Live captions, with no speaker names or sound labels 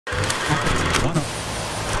Girl,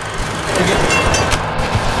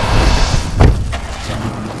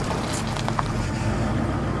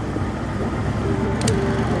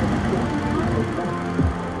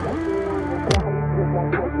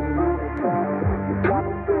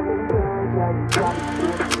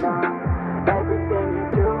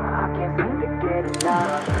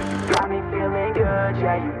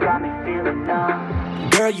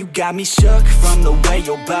 you got me shook from the way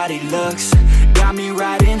your body looks. Got me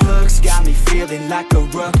riding hooks, got me feeling like a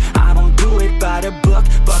rook. I don't do it by the book,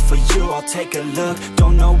 but for you I'll take a look.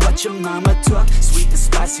 Don't know what your mama took, sweet and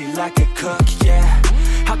spicy like a cook, yeah.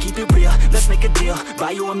 I'll keep it real, let's make a deal.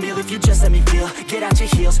 Buy you a meal if you just let me feel. Get out your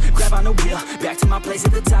heels, grab on the wheel. Back to my place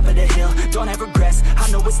at the top of the hill. Don't have regrets, I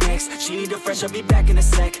know what's next. She need a fresh, I'll be back in a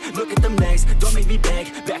sec. Look at them legs, don't make me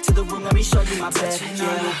beg. Back to the room, let me show you my bed. Touching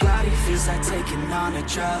on your body feels like taking on a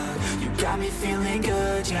drug. You got me feeling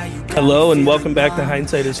good, yeah. Hello and welcome back to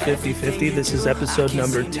Hindsight is 50/50. This is episode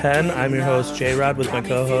number 10. I'm your host J-Rod with my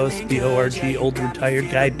co-host, the ORG old retired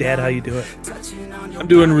guy. Dad, how you doing? I'm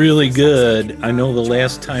doing really good. I know the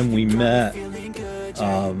last time we met,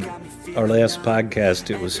 our last podcast,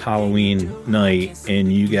 it was Halloween night,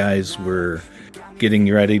 and you guys were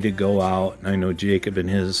getting ready to go out. I know Jacob and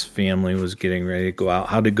his family was getting ready to go out.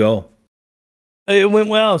 How'd it go? It went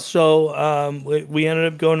well. So we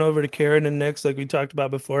ended up going over to Karen and Nick's, like we talked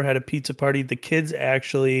about before, had a pizza party. The kids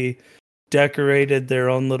actually decorated their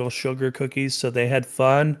own little sugar cookies, so they had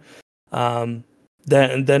fun.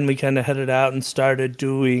 Then we kind of headed out and started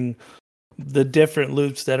doing the different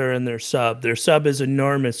loops that are in their sub. Their sub is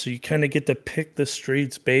enormous, so you kind of get to pick the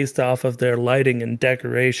streets based off of their lighting and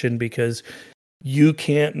decoration because you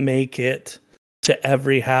can't make it to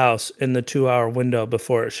every house in the 2-hour window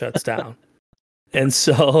before it shuts down. And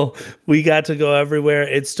so we got to go everywhere.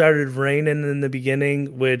 It started raining in the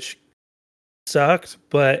beginning, which sucked,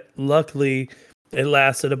 but luckily it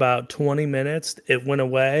lasted about 20 minutes. It went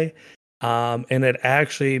away. And it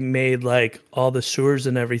actually made like all the sewers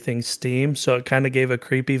and everything steam. So it kind of gave a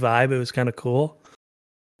creepy vibe. It was kind of cool.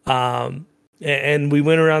 And we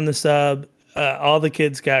went around the sub. All the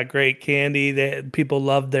kids got great candy. People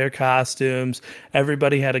loved their costumes.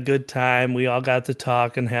 Everybody had a good time. We all got to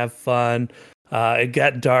talk and have fun. It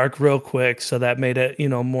got dark real quick, so that made it,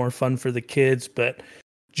 more fun for the kids. But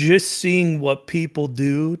just seeing what people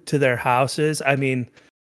do to their houses, I mean,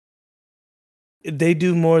 they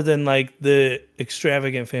do more than like the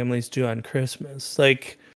extravagant families do on Christmas.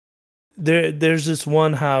 Like there's this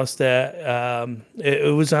one house that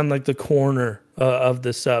it was on like the corner of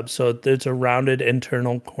the sub. So there's a rounded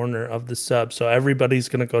internal corner of the sub. So everybody's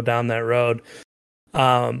going to go down that road.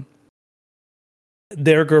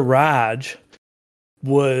 Their garage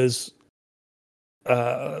was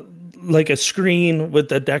like a screen with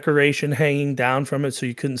the decoration hanging down from it so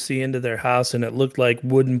you couldn't see into their house, and it looked like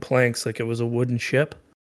wooden planks, like it was a wooden ship.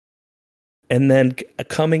 And then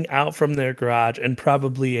coming out from their garage, and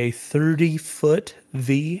probably a 30-foot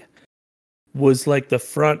V, was like the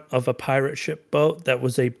front of a pirate ship boat that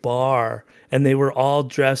was a bar, and they were all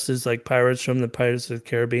dressed as like pirates from the Pirates of the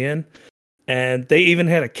Caribbean, and they even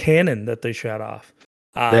had a cannon that they shot off.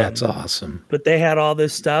 That's awesome. But they had all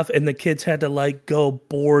this stuff, and the kids had to like go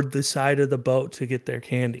board the side of the boat to get their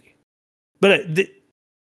candy. But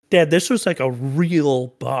Dad, this was like a real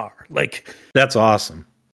bar. Like that's awesome.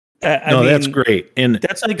 I mean, that's great. And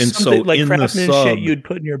that's like and something so like in the craftsmanship sub, you'd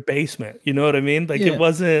put in your basement. You know what I mean? Like Yeah. It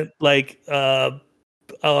wasn't like a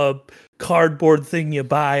cardboard thing you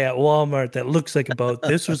buy at Walmart that looks like a boat.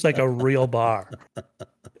 This was like a real bar.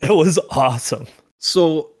 It was awesome.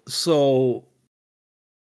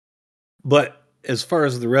 But as far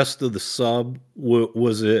as the rest of the sub,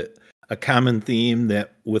 was it a common theme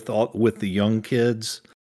that with the young kids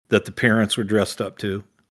that the parents were dressed up to?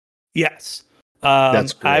 Yes.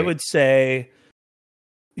 That's great. I would say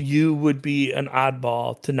you would be an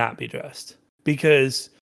oddball to not be dressed,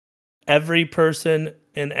 because every person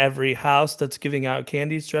in every house that's giving out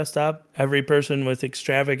candies dressed up, every person with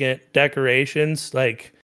extravagant decorations,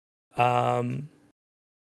 like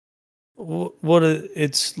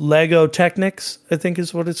it's Lego Technics, I think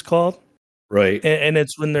is what it's called. Right. And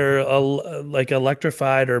it's when they're like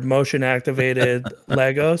electrified or motion activated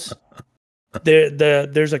Legos.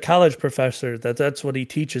 There's a college professor that's what he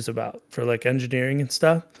teaches about for like engineering and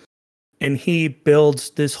stuff. And he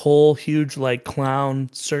builds this whole huge like clown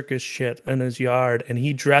circus shit in his yard, and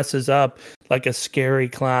he dresses up like a scary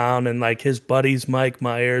clown, and like his buddy's Mike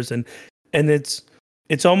Myers, and it's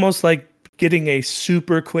almost like getting a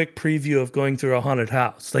super quick preview of going through a haunted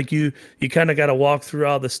house. Like you kind of got to walk through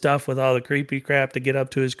all the stuff with all the creepy crap to get up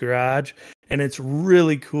to his garage, and it's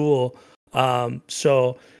really cool.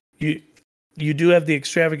 So you do have the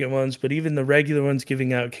extravagant ones, but even the regular ones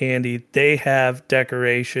giving out candy, they have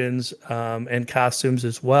decorations and costumes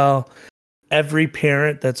as well. Every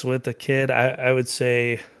parent that's with a kid, I would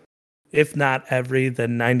say, if not every,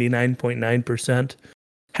 then 99.9%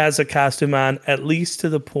 has a costume on, at least to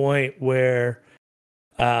the point where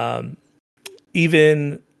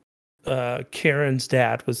even Karen's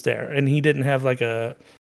dad was there, and he didn't have like a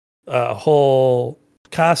whole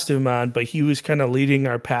costume on, but he was kind of leading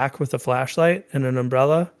our pack with a flashlight and an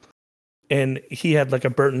umbrella, and he had like a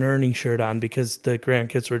Bert and Ernie shirt on because the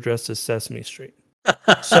grandkids were dressed as Sesame Street.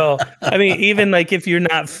 So I mean, even like if you're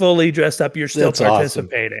not fully dressed up, you're still That's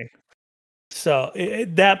participating. Awesome. So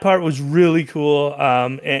that part was really cool,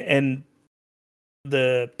 and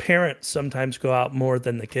the parents sometimes go out more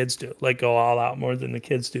than the kids do, like go all out more than the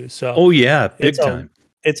kids do. So oh yeah, big time.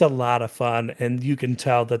 It's a lot of fun, and you can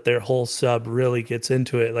tell that their whole sub really gets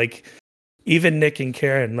into it. Like even Nick and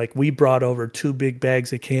Karen, like we brought over 2 big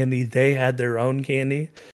bags of candy. They had their own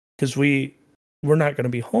candy because we're not going to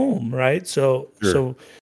be home, right? So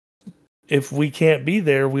if we can't be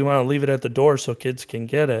there, we want to leave it at the door so kids can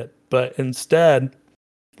get it. But instead,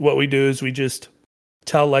 what we do is we just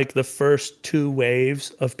tell like the first 2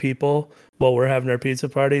 waves of people while we're having our pizza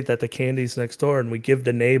party that the candy's next door, and we give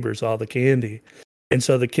the neighbors all the candy. And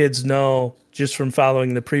so the kids know just from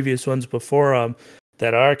following the previous ones before them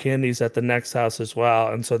that our candy's at the next house as well.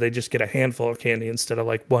 And so they just get a handful of candy instead of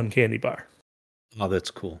like 1 candy bar. Oh, that's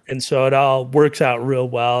cool. And so it all works out real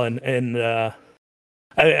well. And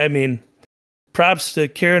I mean, props to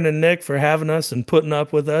Karen and Nick for having us and putting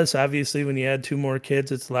up with us. Obviously, when you add 2 more kids,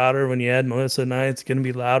 it's louder. When you add Melissa and I, it's going to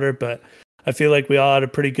be louder. But I feel like we all had a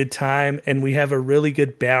pretty good time, and we have a really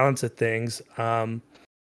good balance of things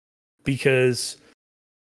because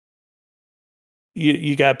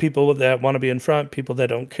you got people that want to be in front, people that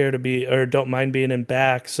don't care to be or don't mind being in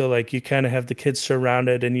back. So like you kind of have the kids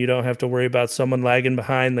surrounded, and you don't have to worry about someone lagging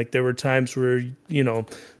behind. Like there were times where, you know,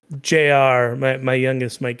 JR, my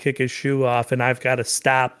youngest, might kick his shoe off, and I've got to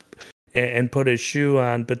stop and put his shoe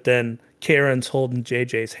on. But then Karen's holding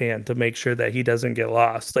JJ's hand to make sure that he doesn't get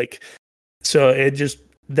lost. Like, so it just,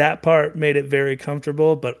 that part made it very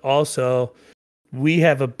comfortable. But also, we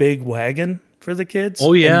have a big wagon for the kids.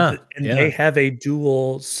 Oh yeah, and they have a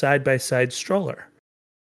dual side-by-side stroller.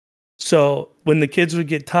 So when the kids would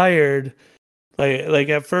get tired, like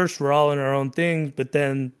at first we're all in our own thing, but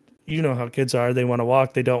then you know how kids are. They want to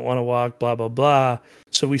walk, they don't want to walk, blah, blah, blah.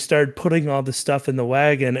 So we started putting all the stuff in the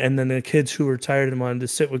wagon, and then the kids who were tired and wanted to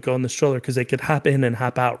sit would go in the stroller because they could hop in and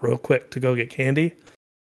hop out real quick to go get candy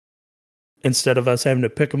instead of us having to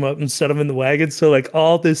pick them up and set them in the wagon. So like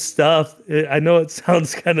all this stuff, I know it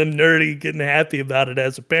sounds kind of nerdy getting happy about it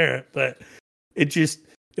as a parent, but it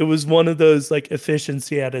was one of those like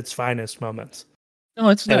efficiency at its finest moments. No,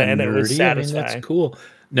 it's not and nerdy. It was satisfying. I mean, that's cool.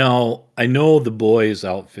 Now, I know the boys'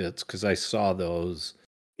 outfits because I saw those.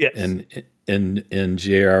 Yes. And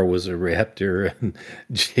JR was a raptor and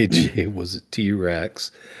JJ was a T-Rex.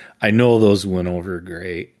 I know those went over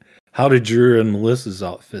great. How did your and Melissa's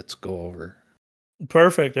outfits go over?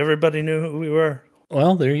 Perfect. Everybody knew who we were.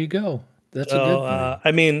 Well, there you go. That's a good thing.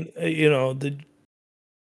 I mean, you know, the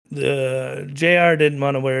JR didn't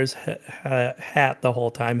want to wear his hat the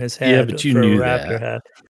whole time. His hat, yeah, but you knew raptor that. Hat.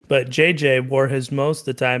 But JJ wore his most of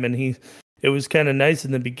the time, and it was kind of nice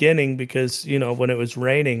in the beginning because, you know, when it was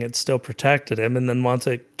raining, it still protected him. And then once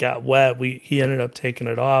it got wet, he ended up taking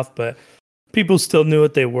it off. But people still knew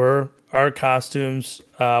what they were. Our costumes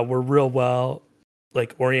were real well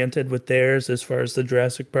like oriented with theirs as far as the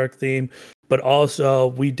Jurassic Park theme. But also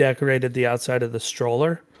we decorated the outside of the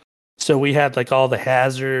stroller. So we had like all the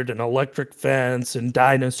hazard and electric fence and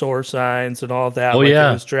dinosaur signs and all that. Oh, like yeah.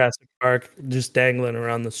 It was Jurassic Park just dangling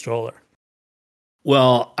around the stroller.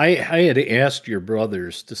 Well, I had asked your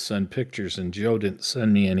brothers to send pictures, and Joe didn't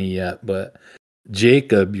send me any yet, but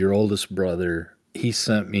Jacob, your oldest brother, he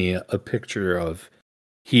sent me a picture of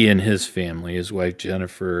he and his family, his wife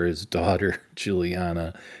Jennifer, his daughter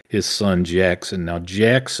Juliana, his son Jackson. Now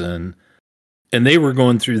Jackson, and they were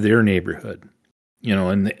going through their neighborhood, you know,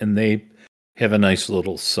 and they have a nice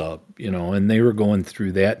little sub, you know, and they were going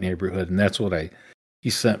through that neighborhood, and that's what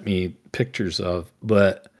he sent me pictures of.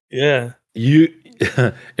 But yeah,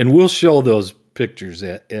 and we'll show those pictures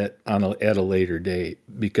at a later date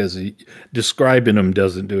because describing them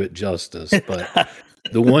doesn't do it justice. But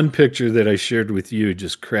the one picture that I shared with you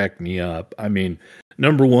just cracked me up. I mean,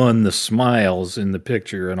 number one, the smiles in the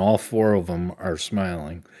picture, and all 4 of them are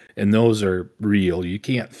smiling, and those are real. You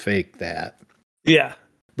can't fake that. Yeah.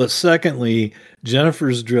 But secondly,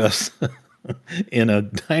 Jennifer's dress, in a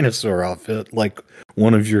dinosaur outfit like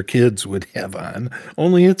one of your kids would have on,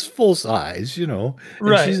 only it's full size, and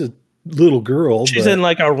Right. she's a little girl. She's but in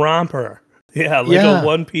like a romper. Yeah, like a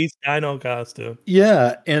one-piece dino costume.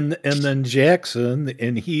 Yeah, and then Jackson,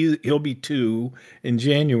 and he'll be 2 in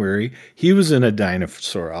January. He was in a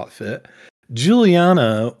dinosaur outfit.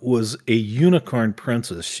 Juliana was a unicorn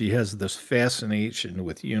princess. She has this fascination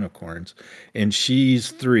with unicorns, and she's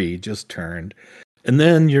 3, just turned. And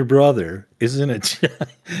then your brother is in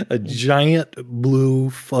a giant blue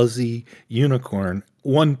fuzzy unicorn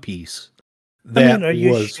one piece. That are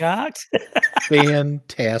you was shocked?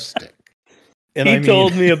 fantastic. And he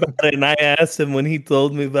told me about it, and I asked him when he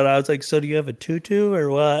told me about it. I was like, so do you have a tutu or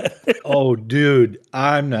what? Oh, dude,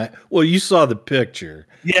 I'm not. Well, you saw the picture.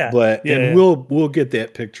 Yeah. And we'll get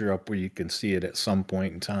that picture up where you can see it at some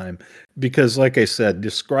point in time. Because like I said,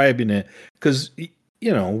 describing it, because,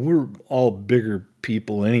 we're all bigger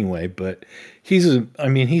people anyway, but he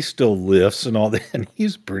still lifts and all that, and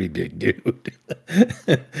he's a pretty big dude.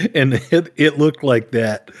 And it looked like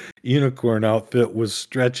that unicorn outfit was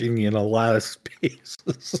stretching in a lot of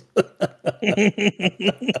spaces.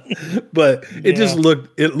 But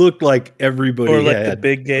it looked like everybody or like had the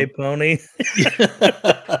big gay pony.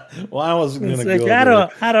 Well, I wasn't going to like, go there.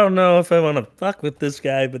 I don't know if I want to fuck with this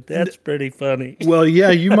guy, but that's pretty funny. Well,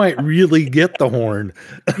 yeah, you might really get the horn.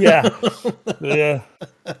 Yeah.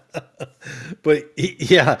 But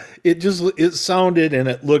it sounded and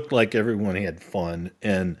it looked like everyone had fun,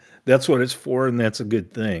 and that's what it's for, and that's a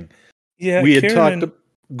good thing. Yeah, we had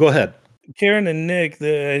go ahead. Karen and Nick,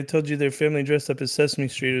 I told you their family dressed up as Sesame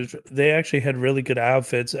Street. They actually had really good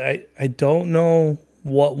outfits. I don't know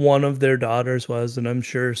what one of their daughters was, and I'm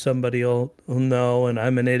sure somebody will know, and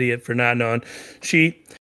I'm an idiot for not knowing. She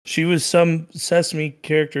was some Sesame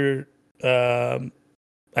character,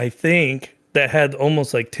 I think, that had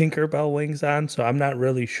almost like Tinkerbell wings on, so I'm not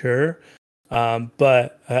really sure.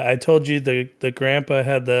 But I told you the grandpa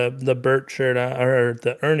had the Bert shirt on, or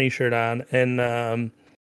the Ernie shirt on, and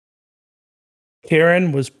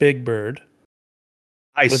Karen was Big Bird.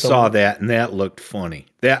 I saw that, and that looked funny.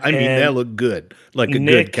 That looked good, like a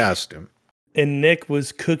good costume. And Nick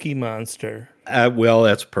was Cookie Monster. Well,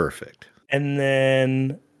 that's perfect. And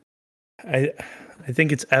then I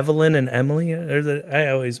think it's Evelyn and Emily. I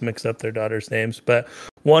always mix up their daughters' names, but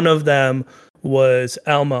one of them was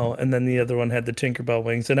Elmo, and then the other one had the Tinkerbell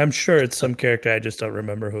wings. And I'm sure it's some character. I just don't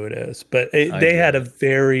remember who it is. But they had a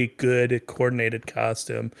very good coordinated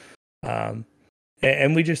costume.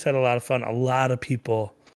 And we just had a lot of fun. A lot of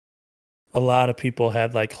people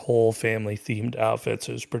had like whole family themed outfits.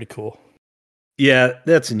 It was pretty cool. Yeah,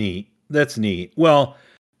 that's neat. Well,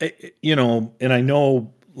 and I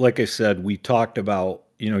know, like I said, we talked about,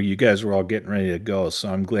 you guys were all getting ready to go,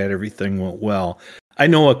 so I'm glad everything went well. I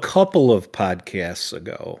know a couple of podcasts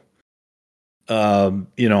ago,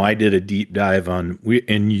 I did a deep dive on,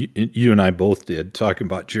 you and I both did, talking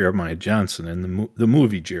about Jeremiah Johnson and the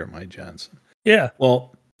movie Jeremiah Johnson. Yeah.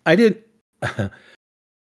 Well, I did.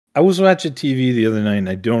 I was watching TV the other night, and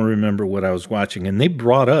I don't remember what I was watching, and they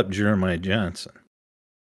brought up Jeremiah Johnson.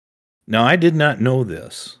 Now, I did not know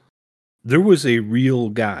this. There was a real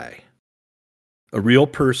guy, a real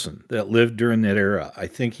person that lived during that era. I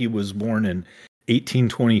think he was born in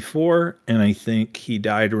 1824, and I think he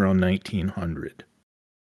died around 1900.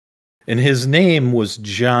 And his name was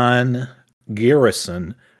John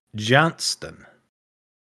Garrison Johnston.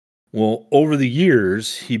 Well, over the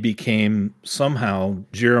years, he became somehow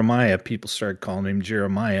Jeremiah. People started calling him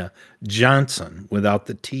Jeremiah Johnson without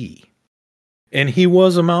the T. And he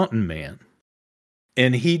was a mountain man.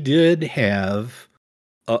 And he did have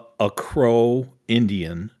a Crow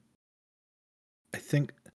Indian. I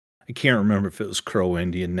can't remember if it was Crow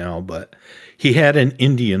Indian now, but he had an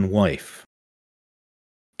Indian wife.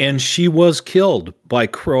 And she was killed by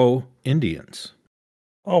Crow Indians.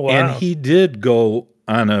 Oh, wow. And he did go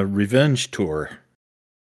on a revenge tour.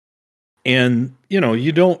 And,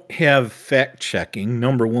 you don't have fact checking.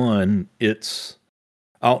 Number one, it's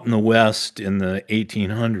out in the West in the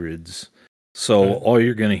 1800s. So all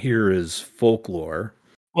you're going to hear is folklore.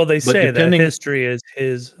 Well, they say that history is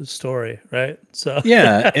his story, right? So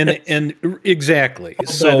yeah, and exactly.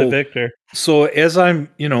 So Victor. So as I'm,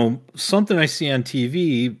 something I see on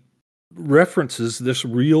TV references this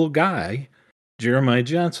real guy, Jeremiah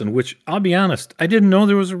Johnson, which I'll be honest, I didn't know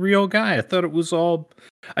there was a real guy. I thought it was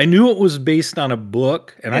I knew it was based on a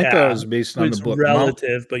book, and I thought it was based on the book.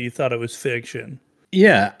 Relative, but you thought it was fiction.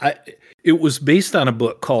 Yeah, it was based on a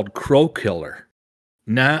book called Crow Killer,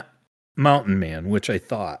 not Mountain Man, which I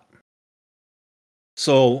thought.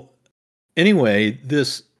 So anyway,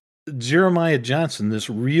 this Jeremiah Johnson, this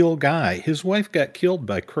real guy, his wife got killed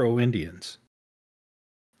by Crow Indians.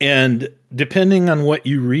 And depending on what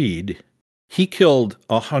you read, he killed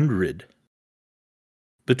 100,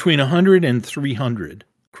 between 100 and 300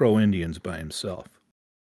 Crow Indians by himself.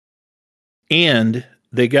 And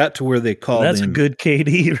they got to where they called That's him a good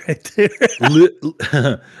KD right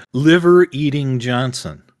there. Liver Eating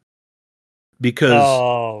Johnson,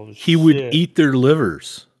 because he would eat their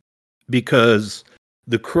livers, because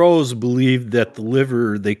the Crows believed that the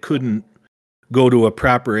liver, they couldn't go to a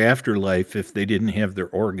proper afterlife if they didn't have their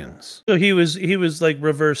organs. So he was like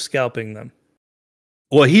reverse scalping them.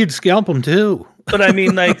 Well, he'd scalp them too. But I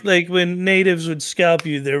mean, like when natives would scalp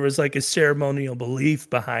you, there was like a ceremonial belief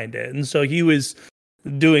behind it. And so he was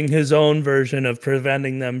doing his own version of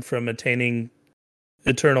preventing them from attaining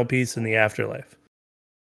eternal peace in the afterlife.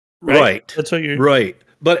 Right. That's what you're... Right.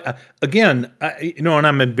 But again, and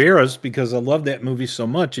I'm embarrassed because I love that movie so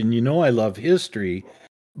much, and I love history,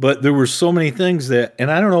 but there were so many things that,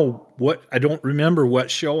 and I don't remember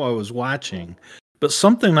what show I was watching, but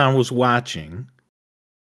something I was watching,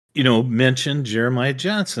 mentioned Jeremiah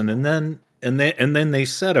Johnson, and then they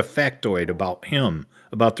said a factoid about him,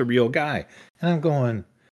 about the real guy, and I'm going,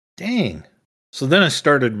 dang. So then I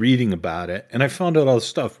started reading about it, and I found out all the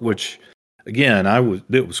stuff, which, again,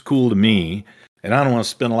 it was cool to me. And I don't want to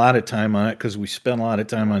spend a lot of time on it because we spent a lot of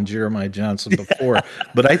time on Jeremiah Johnson before.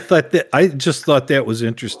 But I just thought that was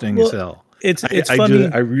interesting as hell. It's funny.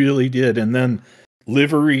 I really did. And then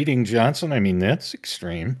Liver Eating Johnson. I mean, that's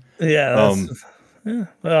extreme. Yeah.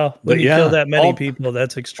 Well, when you kill that many people,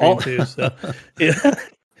 that's extreme too. So, yeah.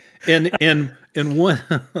 And one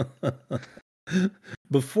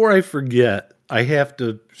before I forget, I have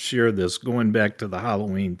to share this. Going back to the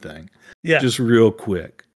Halloween thing, just real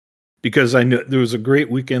quick. Because I know there was a great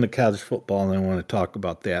weekend of college football, and I want to talk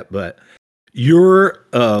about that. But your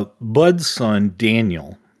Bud's son,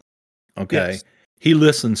 Daniel, he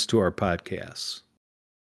listens to our podcasts.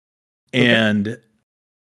 And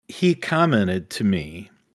he commented to me,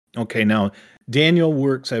 now Daniel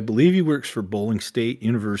works, I believe he works for Bowling State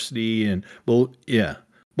University and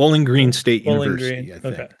Bowling Green State University, I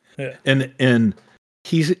think. Okay. Yeah. And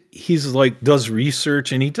he's like does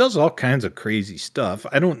research, and he does all kinds of crazy stuff.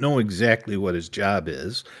 I don't know exactly what his job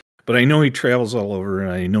is, but I know he travels all over,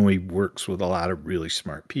 and I know he works with a lot of really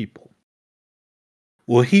smart people.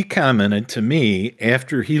 Well, he commented to me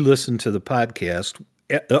after he listened to the podcast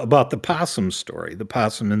about the possum story, the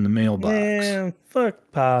possum in the mailbox. Yeah, fuck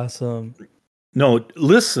possum. No,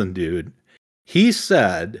 listen, dude. He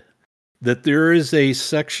said that there is a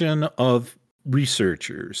section of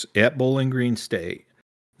researchers at Bowling Green State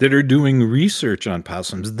that are doing research on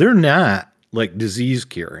possums. They're not like disease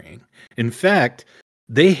carrying. In fact,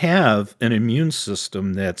 they have an immune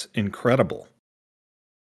system that's incredible.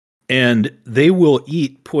 And they will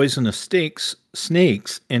eat poisonous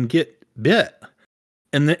snakes and get bit.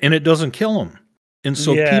 And it doesn't kill them. And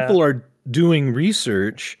so people are doing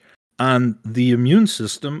research on the immune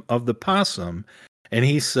system of the possum. And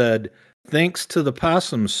he said, thanks to the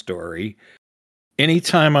possum story,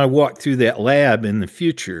 anytime I walk through that lab in the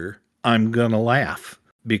future, I'm going to laugh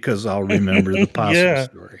because I'll remember the possum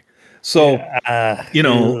story. So, I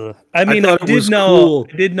mean, I did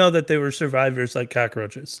know that they were survivors like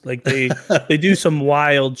cockroaches. Like they do some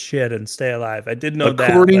wild shit and stay alive. I did know that.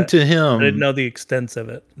 According to him, I didn't know the extent of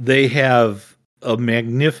it. They have a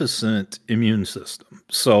magnificent immune system.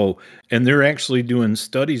 So, and they're actually doing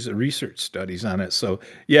research studies on it. So,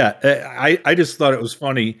 I just thought it was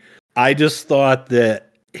funny. I just thought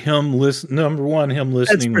that number one, him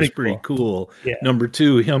listening was pretty cool. Yeah. Number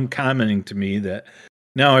two, him commenting to me that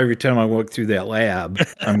now every time I walk through that lab,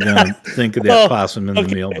 I'm going to think of that possum in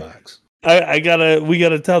the mailbox. We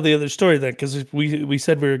gotta tell the other story then, because we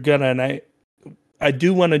said we were gonna, and I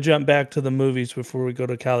do want to jump back to the movies before we go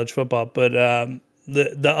to college football. But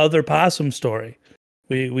the other possum story,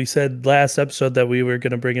 we said last episode that we were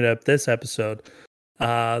going to bring it up this episode.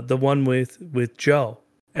 The one with Joe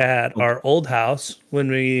at our old house when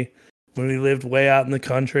we lived way out in the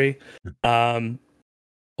country,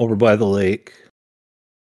 over by the lake.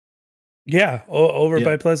 Yeah,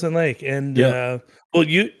 by Pleasant Lake. And well,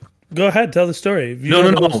 you go ahead, tell the story.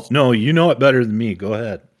 No, you know it better than me. Go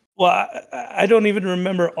ahead. Well, I don't even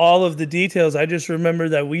remember all of the details. I just remember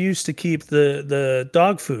that we used to keep the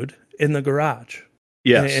dog food in the garage.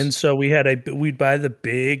 Yes. And so we'd buy the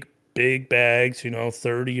big bags,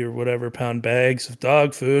 30 or whatever pound bags of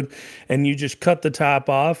dog food, and you just cut the top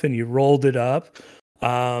off and you rolled it up.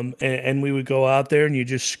 And we would go out there and you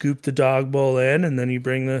just scoop the dog bowl in, and then you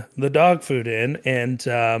bring the dog food in. And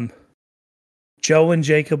Joe and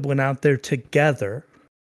Jacob went out there together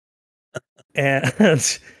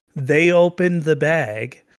and they opened the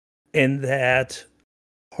bag, and that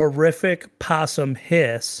horrific possum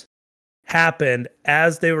hiss happened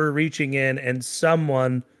as they were reaching in, and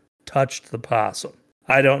someone touched the possum.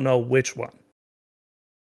 I don't know which one.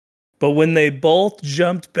 But when they both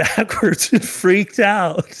jumped backwards and freaked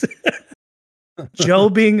out, Joe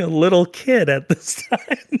being a little kid at this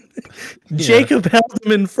time, Jacob held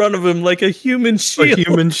him in front of him like a human shield. A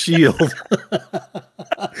human shield. Joe's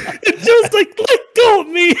like, let go of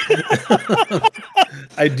me.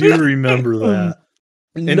 I do remember that.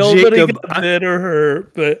 And Nobody Jacob, got bit or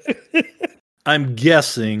hurt, but I'm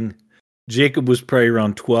guessing Jacob was probably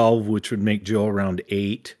around 12, which would make Joe around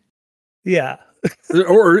 8. yeah.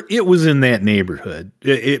 Or it was in that neighborhood.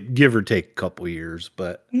 It give or take a couple years,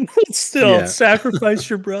 but Still, sacrifice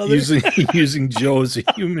your brother. using Joe as a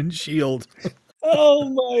human shield. Oh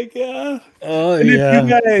my god! Oh and yeah. If you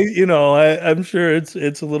guys, I'm sure it's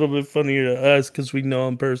a little bit funnier to us because we know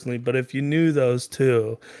him personally. But if you knew those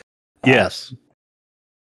two, Yes.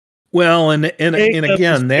 Well, and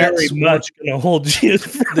again, that's very much going to hold you.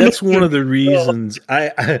 That's one of the reasons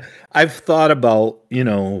I've thought about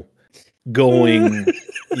going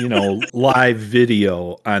live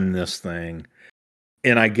video on this thing,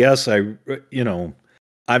 and I guess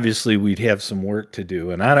obviously we'd have some work to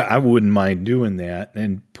do, and I wouldn't mind doing that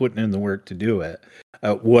and putting in the work to do it,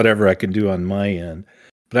 whatever I can do on my end.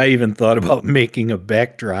 But I even thought about making a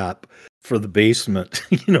backdrop for the basement,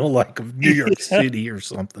 like of New York City or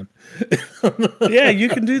something. Yeah, you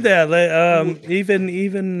can do that. Like,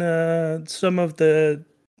 even some of the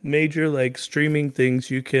major like streaming things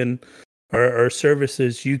you can or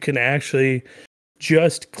services, you can actually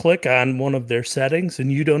just click on one of their settings,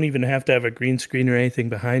 and you don't even have to have a green screen or anything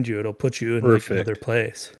behind you. It'll put you in like another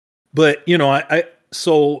place. But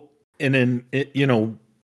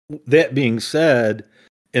that being said,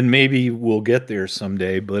 and maybe we'll get there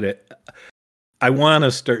someday, but I want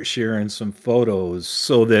to start sharing some photos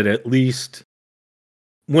so that at least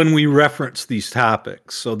when we reference these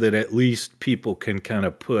topics, so that at least people can kind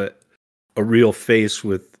of put a real face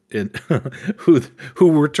with who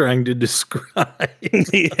we're trying to describe.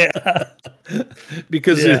 Yeah.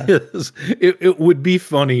 Because it would be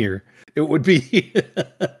funnier. It would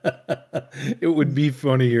be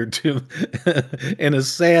funnier too. And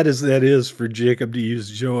as sad as that is for Jacob to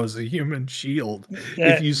use Joe as a human shield,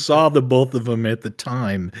 if you saw the both of them at the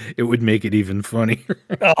time, it would make it even funnier.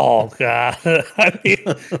 Oh god. I mean,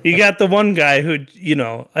 you got the one guy who,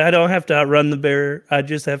 I don't have to outrun the bear. I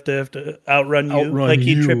just have to outrun you, like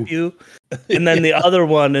he trip you. And then the other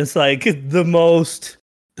one is like the most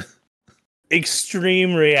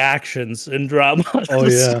extreme reactions and drama. Oh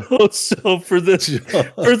yeah. So for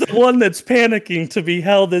the one that's panicking to be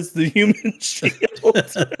held as the human shield.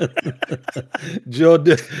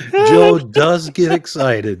 Joe does get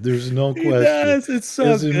excited. There's no question. Yes, it's so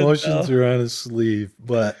his good, emotions though. are on his sleeve.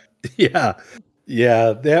 But yeah.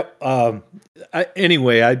 That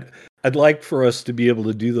anyway, I'd like for us to be able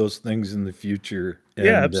to do those things in the future. And,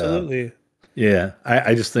 yeah, absolutely.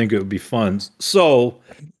 I just think it would be fun. So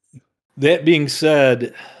that being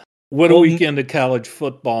said, what a weekend of college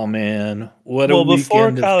football, man.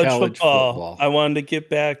 Before college football, I wanted to get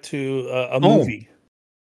back to a movie.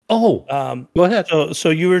 Go ahead. So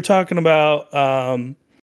you were talking about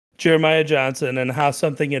Jeremiah Johnson and how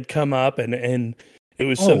something had come up and it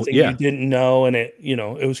was something you didn't know, and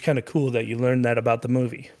it was kind of cool that you learned that about the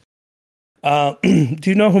movie. Do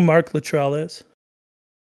you know who Mark Luttrell is?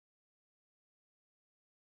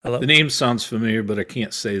 Hello? The name sounds familiar, but I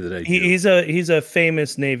can't say that I do. He's a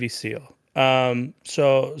famous Navy SEAL.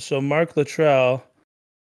 So Mark Luttrell,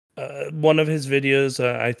 one of his videos,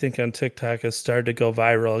 I think on TikTok, has started to go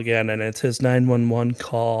viral again, and it's his 911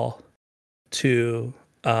 call to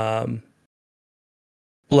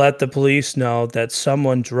let the police know that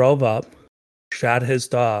someone drove up, shot his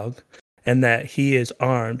dog, and that he is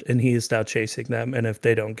armed and he is now chasing them. And if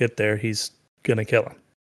they don't get there, he's gonna kill them.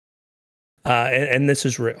 And this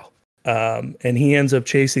is real. And he ends up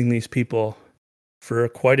chasing these people for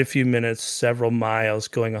quite a few minutes, several miles,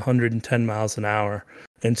 going 110 miles an hour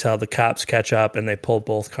until the cops catch up and they pull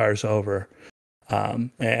both cars over.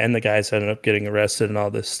 And the guys ended up getting arrested and all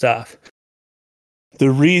this stuff. The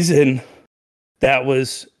reason that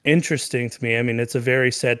was interesting to me, I mean, it's a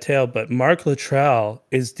very sad tale, but Mark Luttrell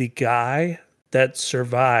is the guy that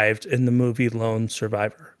survived in the movie Lone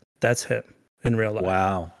Survivor. That's him in real life.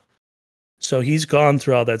 Wow. So he's gone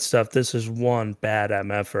through all that stuff. This is one bad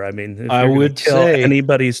MFer. I mean, if I you're would kill say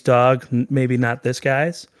anybody's dog, maybe not this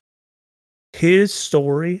guy's. His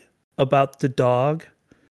story about the dog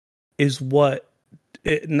is what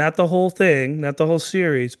not the whole thing, not the whole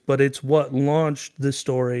series, but it's what launched the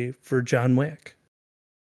story for John Wick.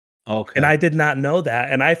 Okay. And I did not know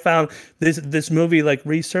that. And I found this movie like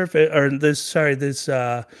resurfaced, or this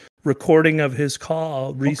recording of his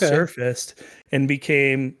call resurfaced and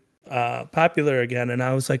became popular again. And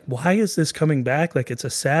I was like, why is this coming back? Like, it's a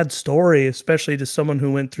sad story, especially to someone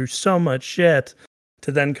who went through so much shit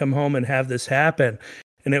to then come home and have this happen.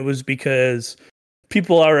 And it was because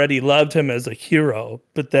people already loved him as a hero,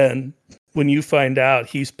 but then when you find out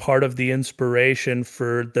he's part of the inspiration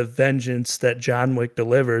for the vengeance that John Wick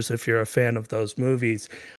delivers, if you're a fan of those movies,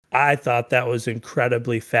 I thought that was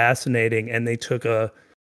incredibly fascinating. And they took a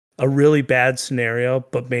really bad scenario,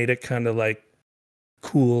 but made it kind of like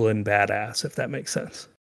cool and badass, if that makes sense.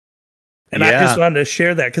 And I just wanted to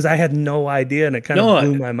share that because I had no idea, and it kind of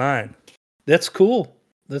blew my mind. That's cool.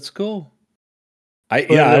 That's cool.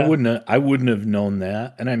 I wouldn't have known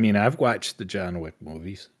that. And I mean, I've watched the John Wick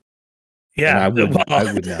movies. Yeah, I would not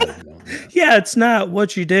have known that. Yeah, it's not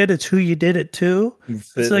what you did; it's who you did it to.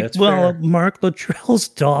 It's like, well, fair. Mark Luttrell's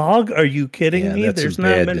dog. Are you kidding me? That's There's a not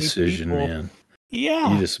bad many decision, people. man.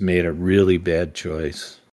 Yeah, you just made a really bad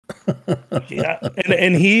choice. Yeah,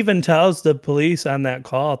 and he even tells the police on that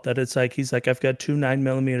call that it's like he's like, I've got 2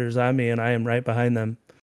 9mm on me, and I am right behind them.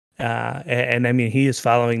 And I mean, he is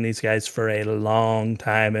following these guys for a long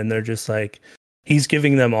time, and they're just like. He's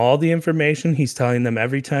giving them all the information. He's telling them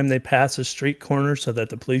every time they pass a street corner so that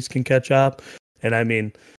the police can catch up. And I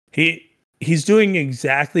mean, he's doing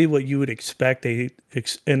exactly what you would expect an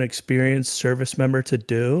experienced service member to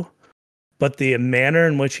do. But the manner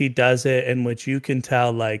in which he does it, in which you can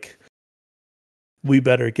tell, like, we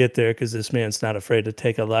better get there because this man's not afraid to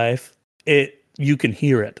take a life. You can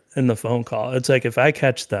hear it in the phone call. It's like, if I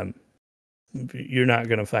catch them, you're not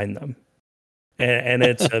going to find them. And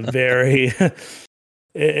it's a very,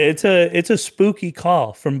 it's a spooky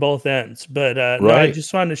call from both ends. But right. No, I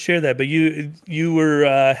just wanted to share that. But you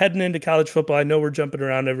were heading into college football. I know we're jumping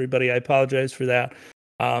around everybody. I apologize for that.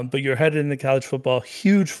 But you're headed into college football,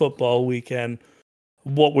 huge football weekend.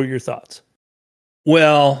 What were your thoughts?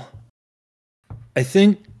 Well, I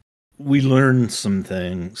think we learned some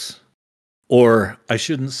things, or I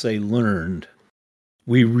shouldn't say learned.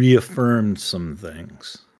 We reaffirmed some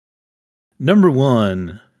things. Number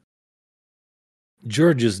one,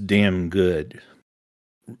 Georgia's damn good.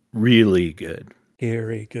 Really good.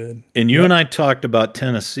 Very good. And you and I talked about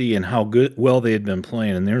Tennessee and how well they had been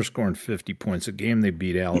playing, and they were scoring 50 points a game. They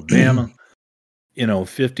beat Alabama,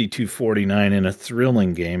 52-49 in a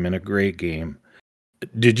thrilling game and a great game.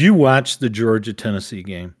 Did you watch the Georgia-Tennessee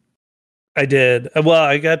game? I did. Well,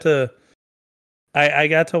 I got to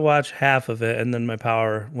watch half of it, and then my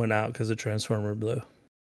power went out because the transformer blew.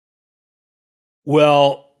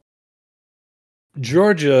 Well,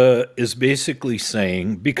 Georgia is basically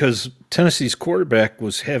saying, because Tennessee's quarterback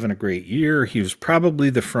was having a great year, he was probably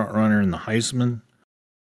the front runner in the Heisman,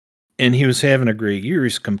 and he was having a great year.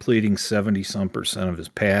 He's completing 70-some% of his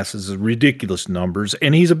passes, ridiculous numbers,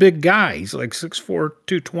 and he's a big guy. He's like 6'4",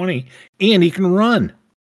 220, and he can run.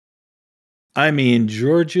 I mean,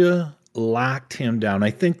 Georgia locked him down. I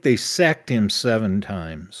think they sacked him 7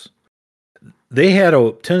 times.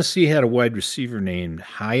 Tennessee had a wide receiver named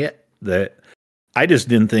Hyatt that I just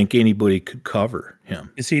didn't think anybody could cover him.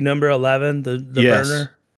 Is he number 11, the yes.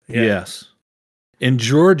 burner? Yeah. Yes. And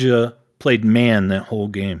Georgia played man that whole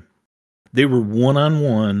game. They were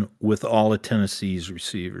one-on-one with all of Tennessee's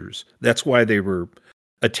receivers. That's why they were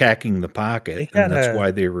attacking the pocket, and that's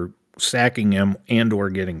why they were sacking him and or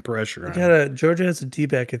getting pressure on him. Georgia has a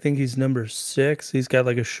D-back. I think he's number 6. He's got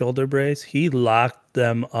like a shoulder brace. He locked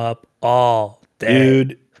them up all day.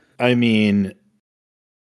 Dude, I mean,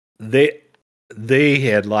 they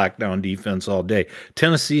had lockdown defense all day.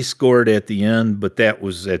 Tennessee scored at the end, but that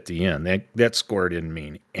was at the end. That score didn't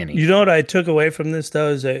mean anything. You know what I took away from this, though,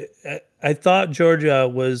 is I thought Georgia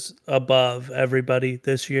was above everybody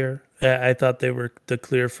this year. I thought they were the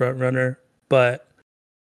clear front runner, but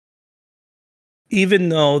even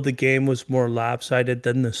though the game was more lopsided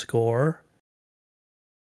than the score,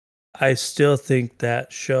 I still think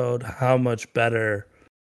that showed how much better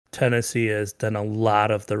Tennessee is than a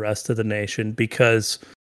lot of the rest of the nation, because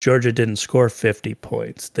Georgia didn't score 50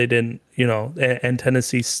 points. They didn't, and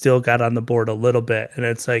Tennessee still got on the board a little bit. And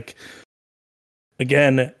it's like,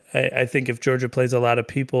 again, I think if Georgia plays a lot of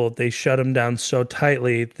people, they shut them down so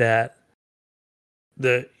tightly that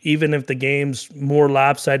even if the game's more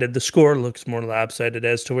lopsided, the score looks more lopsided,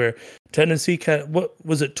 as to where Tennessee what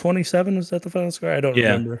was it, 27? Was that the final score? I don't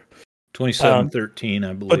remember. 27-13,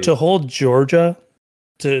 I believe. But to hold Georgia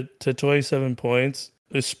to 27 points,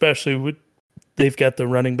 especially with they've got the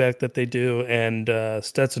running back that they do, and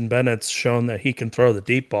Stetson Bennett's shown that he can throw the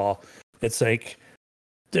deep ball. It's like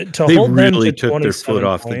they hold really them to took their foot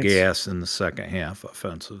off points. the gas in the second half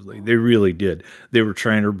offensively. They really did. They were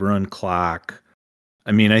trying to run clock.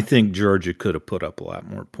 I mean, I think Georgia could have put up a lot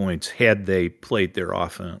more points had they played their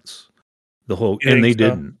offense and they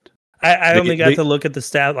didn't. I only got to look at the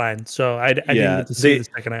stat line, so I didn't get to see the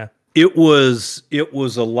second half. It was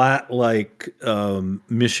a lot like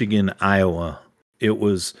Michigan, Iowa. It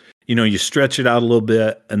was, you stretch it out a little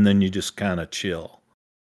bit and then you just kind of chill.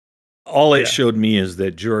 All it showed me is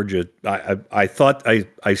that Georgia, I thought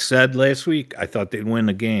I said last week, I thought they'd win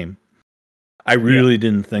the game. I really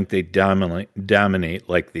didn't think they'd dominate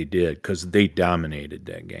like they did, because they dominated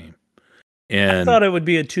that game. And I thought it would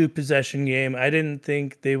be a 2-possession game. I didn't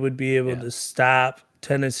think they would be able to stop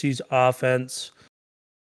Tennessee's offense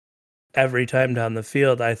every time down the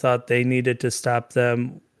field. I thought they needed to stop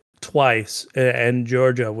them twice, and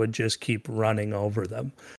Georgia would just keep running over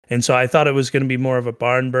them. And so I thought it was going to be more of a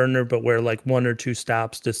barn burner, but where like 1 or 2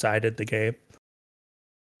 stops decided the game.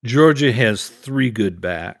 Georgia has 3 good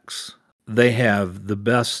backs. They have the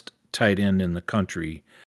best tight end in the country,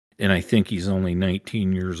 and I think he's only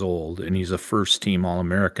 19 years old, and he's a first-team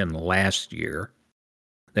All-American last year.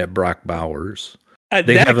 That Brock Bowers.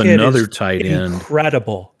 They have another tight end.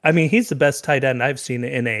 Incredible. I mean, he's the best tight end I've seen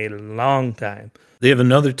in a long time. They have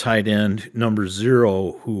another tight end, number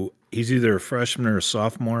 0, who he's either a freshman or a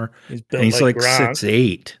sophomore. He's like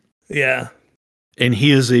 6'8". Yeah. And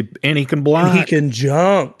he can block. And he can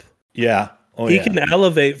jump. Yeah. He can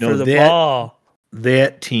elevate for the ball.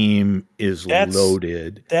 That team is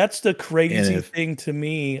loaded. That's the crazy thing to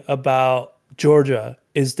me about Georgia,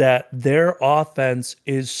 is that their offense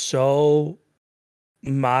is so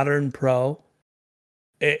modern pro.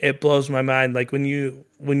 It blows my mind. Like when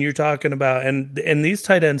you're talking about, and these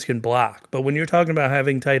tight ends can block, but when you're talking about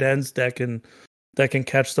having tight ends that can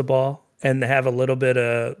catch the ball and have a little bit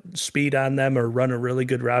of speed on them or run a really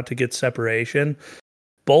good route to get separation,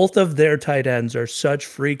 both of their tight ends are such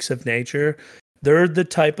freaks of nature. They're the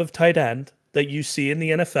type of tight end that you see in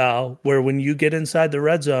the NFL, where when you get inside the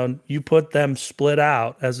red zone, you put them split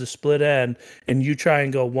out as a split end, and you try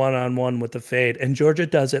and go one-on-one with the fade. And Georgia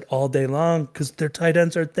does it all day long because their tight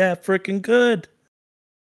ends are that freaking good.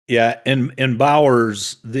 Yeah, and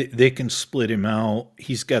Bowers, they can split him out.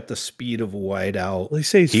 He's got the speed of a wideout. Well, they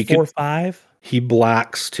say he's 4'5". He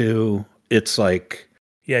blocks too. It's like,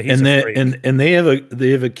 yeah, he's a freak. And they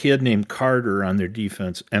have a kid named Carter on their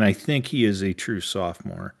defense, and I think he is a true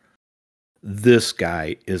sophomore. This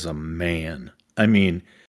guy is a man. I mean,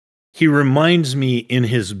 he reminds me in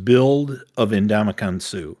his build of Ndamukong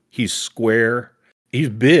Suh. He's square, he's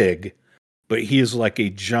big, but he is like a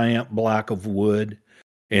giant block of wood,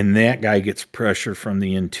 and that guy gets pressure from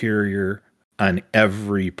the interior on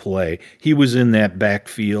every play. He was in that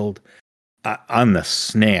backfield on the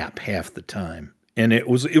snap half the time, and it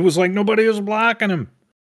was like nobody was blocking him.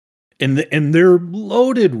 And they're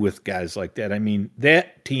loaded with guys like that. I mean,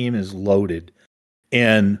 that team is loaded.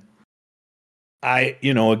 And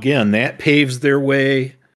again, that paves their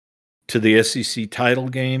way to the SEC title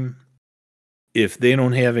game. If they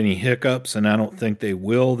don't have any hiccups, and I don't think they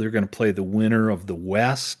will, they're going to play the winner of the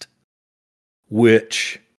West,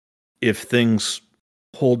 which, if things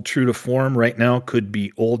hold true to form right now, could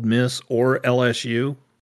be Ole Miss or LSU.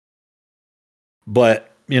 But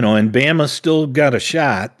and Bama's still got a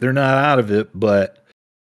shot. They're not out of it, but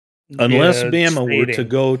unless Bama were to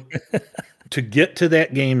go to get to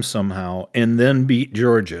that game somehow and then beat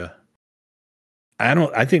Georgia,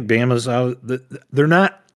 I think Bama's out. They're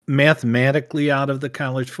not mathematically out of the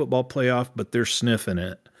college football playoff, but they're sniffing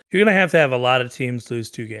it. You're going to have a lot of teams lose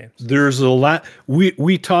 2 games. There's a lot.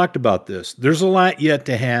 We talked about this. There's a lot yet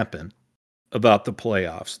to happen about the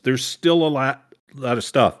playoffs. There's still a lot of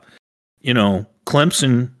stuff.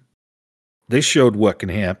 Clemson, they showed what can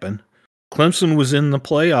happen. Clemson was in the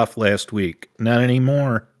playoff last week, not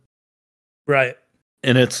anymore. Right.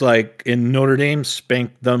 And it's like, and Notre Dame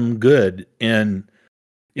spanked them good. And,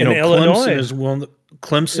 Illinois.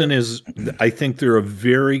 Clemson is, I think they're a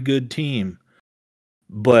very good team.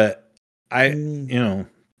 But Dabo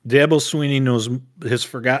Swinney has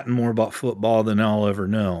forgotten more about football than I'll ever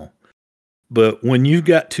know. But when you've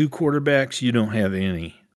got 2 quarterbacks, you don't have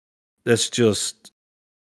any. That's just,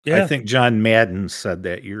 I think John Madden said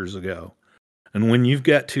that years ago. And when you've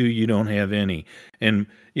got 2, you don't have any. And,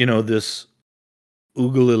 this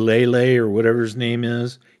Ugalele or whatever his name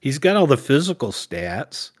is, he's got all the physical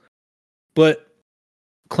stats, but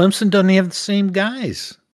Clemson doesn't have the same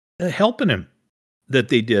guys helping him that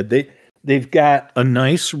they did. They've got a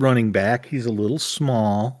nice running back. He's a little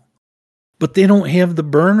small, but they don't have the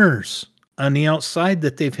burners on the outside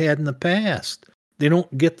that they've had in the past. They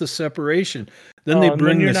don't get the separation. Then they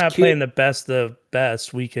bring you're this not kid. playing the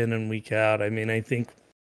best week in and week out. I mean, I think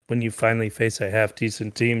when you finally face a half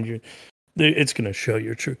decent team, it's going to show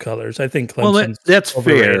your true colors. I think Clemson's that's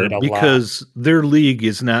fair overrated because their league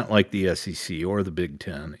is not like the SEC or the Big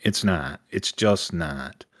Ten. It's not. It's just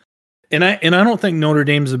not. And I don't think Notre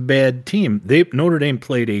Dame's a bad team. Notre Dame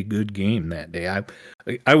played a good game that day.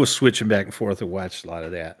 I was switching back and forth and watched a lot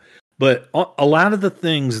of that. But a lot of the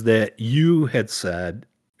things that you had said,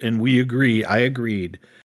 and I agreed,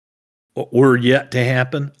 were yet to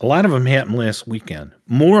happen. A lot of them happened last weekend.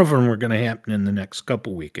 More of them are going to happen in the next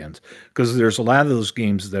couple weekends because there's a lot of those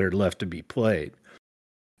games that are left to be played.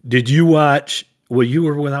 Did you watch? Well, you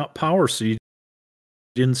were without power, so you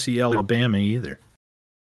didn't see Alabama either.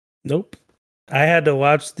 Nope. I had to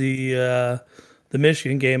watch the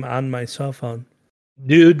Michigan game on my cell phone.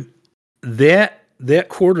 Dude, that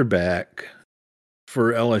quarterback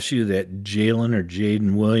for LSU, that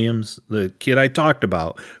Jaden Williams, the kid I talked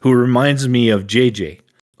about, who reminds me of JJ,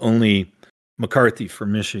 only McCarthy for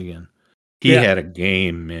Michigan. He had a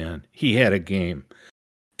game, man. He had a game.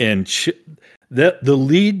 And the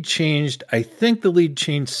lead changed. I think the lead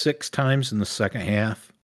changed 6 times in the second half.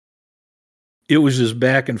 It was just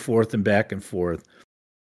back and forth and back and forth.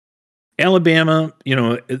 Alabama,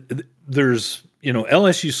 there's,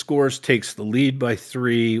 LSU scores, takes the lead by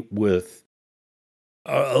 3 with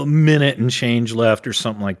a minute and change left or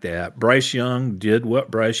something like that. Bryce Young did what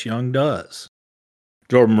Bryce Young does.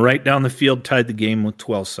 Drove them right down the field, tied the game with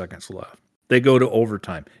 12 seconds left. They go to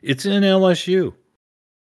overtime. It's in LSU.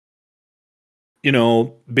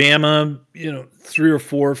 Bama, 3 or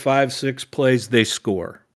 4, 5, 6 plays, they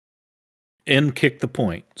score and kick the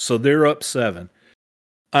point. So they're up 7.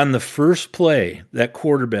 On the first play, that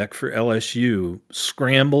quarterback for LSU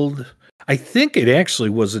scrambled. I think it actually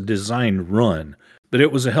was a designed run, but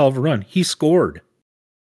it was a hell of a run. He scored.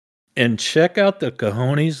 And check out the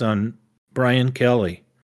cojones on Brian Kelly.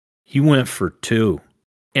 He went for 2,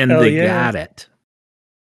 and they got it.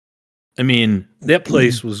 I mean, that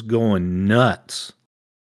place was going nuts.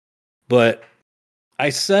 But I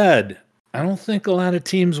said, I don't think a lot of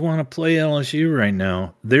teams want to play LSU right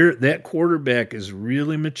now. That quarterback is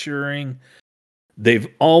really maturing. They've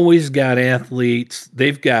always got athletes.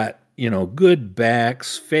 They've got, good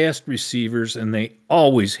backs, fast receivers, and they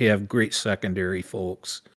always have great secondary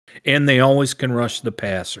folks. And they always can rush the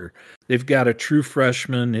passer. They've got a true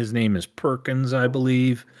freshman. His name is Perkins, I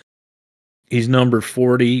believe. He's number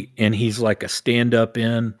 40, and he's like a stand-up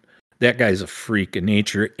end. That guy's a freak of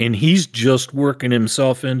nature, and he's just working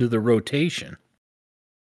himself into the rotation.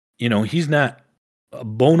 He's not a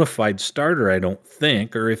bona fide starter, I don't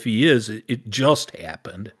think, or if he is, it just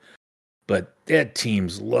happened. But that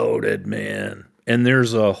team's loaded, man. And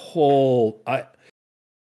there's a whole,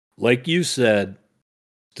 like you said,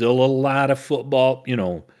 still a lot of football.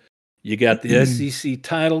 You got the SEC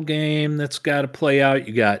title game that's got to play out.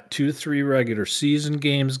 You got 2-3 regular season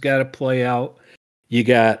games got to play out. You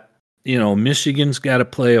got, Michigan's got to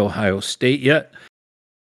play Ohio State yet.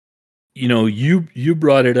 You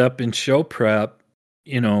brought it up in show prep.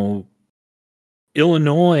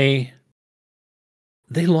 Illinois,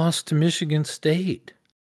 they lost to Michigan State.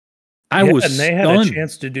 And they had a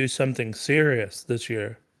chance to do something serious this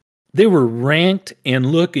year. They were ranked and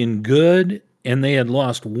looking good, and they had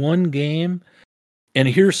lost 1 game. And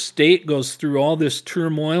here State goes through all this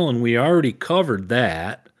turmoil, and we already covered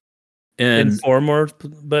that. And 4 more,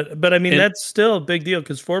 but I mean, that's still a big deal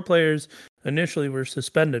because 4 players initially were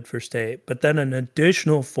suspended for State, but then an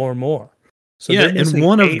additional 4 more. So and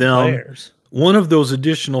one of them, players. One of those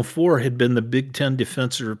additional 4 had been the Big Ten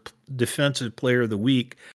Defensive Player of the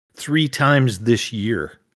Week 3 times this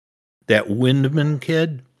year. That Windman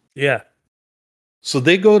kid. Yeah. So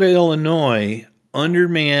they go to Illinois,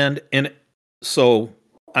 undermanned, and so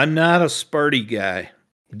I'm not a Sparty guy.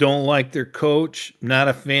 Don't like their coach, not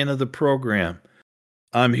a fan of the program.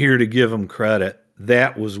 I'm here to give them credit.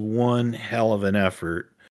 That was one hell of an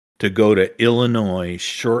effort to go to Illinois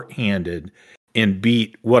shorthanded and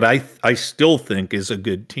beat what I still think is a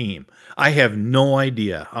good team. I have no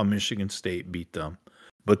idea how Michigan State beat them,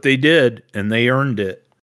 but they did, and they earned it.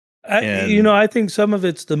 I think some of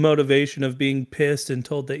it's the motivation of being pissed and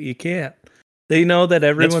told that you can't. They know that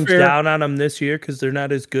everyone's down on them this year because they're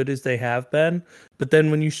not as good as they have been. But then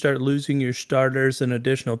when you start losing your starters and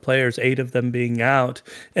additional players, 8 of them being out,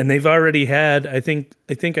 and they've already had, I think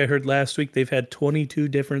I heard last week, they've had 22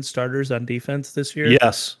 different starters on defense this year.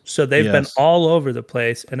 Yes. So they've been all over the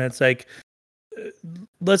place. And it's like,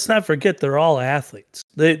 let's not forget they're all athletes.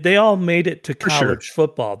 They all made it to college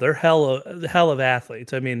football. They're hell of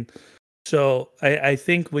athletes. I mean, so I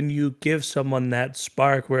think when you give someone that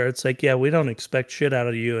spark where it's like, yeah, we don't expect shit out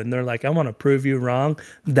of you, and they're like, I want to prove you wrong.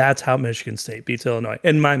 That's how Michigan State beats Illinois.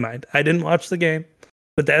 In my mind, I didn't watch the game,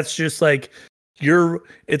 but that's just like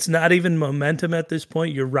it's not even momentum at this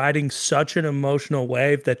point. You're riding such an emotional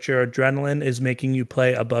wave that your adrenaline is making you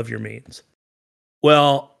play above your means.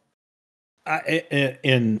 Well,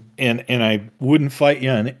 and I wouldn't fight you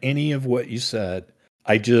on any of what you said.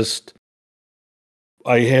 I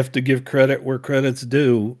have to give credit where credit's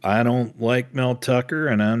due. I don't like Mel Tucker,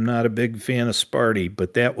 and I'm not a big fan of Sparty,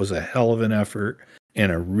 but that was a hell of an effort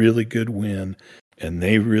and a really good win, and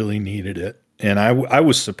they really needed it. And I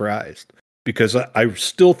was surprised because I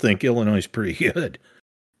still think Illinois is pretty good.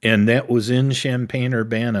 And that was in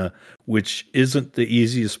Champaign-Urbana, which isn't the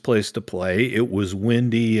easiest place to play. It was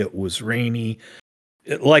windy. It was rainy,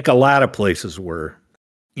 like a lot of places were.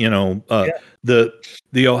 The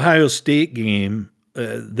Ohio State game,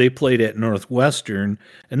 they played at Northwestern,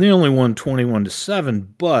 and they only won 21-7,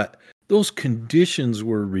 but those conditions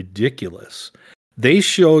were ridiculous. They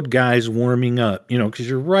showed guys warming up, because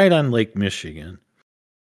you're right on Lake Michigan.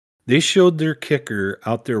 They showed their kicker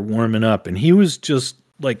out there warming up, and he was just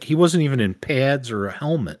like, he wasn't even in pads or a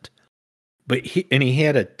helmet, but he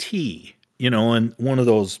had a tee, and one of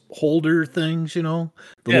those holder things, the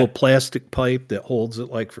little plastic pipe that holds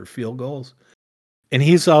it like for field goals. And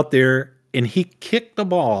he's out there, and he kicked the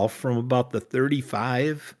ball from about the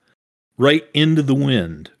 35 right into the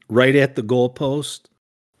wind, right at the goalpost.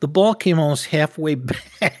 The ball came almost halfway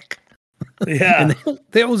back. Yeah. And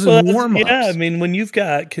that was in warm-ups. Yeah, I mean, when you've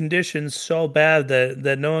got conditions so bad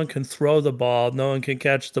that no one can throw the ball, no one can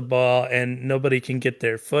catch the ball, and nobody can get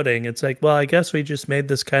their footing, it's like, well, I guess we just made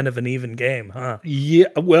this kind of an even game, huh? Yeah,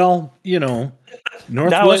 well, Northwestern...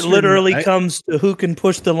 Now it literally comes to who can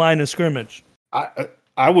push the line of scrimmage.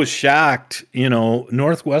 I was shocked.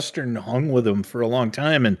 Northwestern hung with them for a long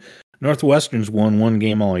time, and Northwestern's won one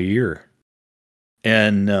game all year.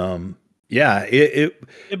 And,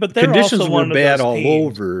 but conditions were bad all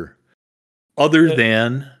over, other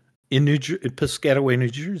than in Piscataway, New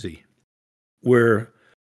Jersey, where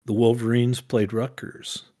the Wolverines played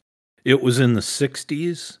Rutgers. It was in the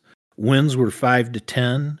 60s. Winds were 5 to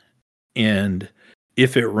 10, and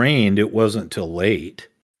if it rained, it wasn't till late.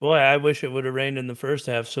 Boy, I wish it would have rained in the first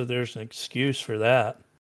half, so there's an excuse for that.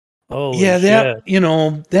 Oh, yeah,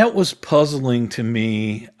 that was puzzling to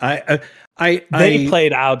me. They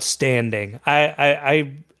played outstanding.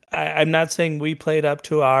 I'm not saying we played up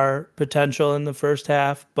to our potential in the first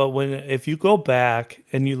half, but if you go back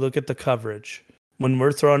and you look at the coverage when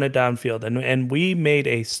we're throwing it downfield, and we made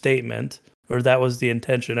a statement, or that was the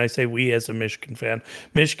intention. I say we as a Michigan fan.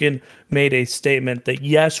 Michigan made a statement that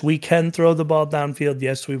yes, we can throw the ball downfield.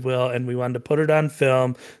 Yes, we will, and we wanted to put it on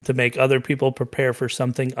film to make other people prepare for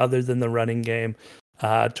something other than the running game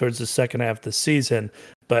towards the second half of the season.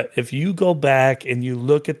 But if you go back and you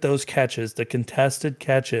look at those catches, the contested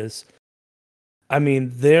catches, I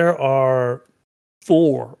mean, there are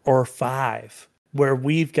 4 or 5 where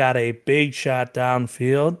we've got a big shot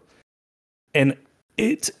downfield, and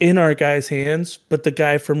it's in our guy's hands, but the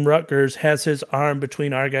guy from Rutgers has his arm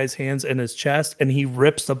between our guy's hands and his chest, and he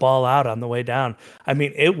rips the ball out on the way down. I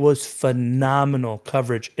mean, it was phenomenal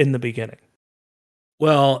coverage in the beginning.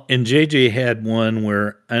 Well, and JJ had one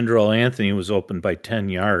where Andrel Anthony was open by 10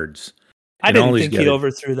 yards. I didn't think he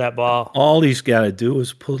overthrew that ball. All he's got to do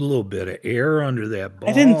is put a little bit of air under that ball.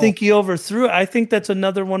 I didn't think he overthrew it. I think that's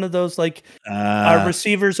another one of those, our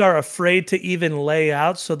receivers are afraid to even lay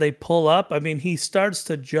out, so they pull up. I mean, he starts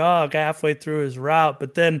to jog halfway through his route,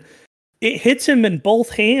 but then it hits him in both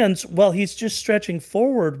hands while he's just stretching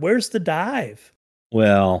forward. Where's the dive?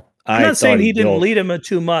 Well, I'm not saying he didn't lead him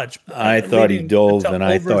too much. I thought he dove, and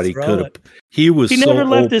I thought he could have. He never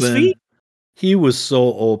left his feet. He was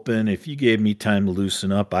so open. If you gave me time to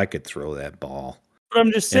loosen up, I could throw that ball. But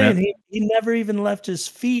I'm just saying, he never even left his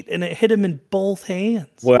feet, and it hit him in both hands.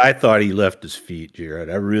 Well, I thought he left his feet,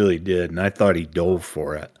 Jared. I really did, and I thought he dove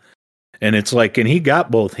for it. And it's like, and he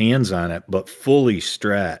got both hands on it, but fully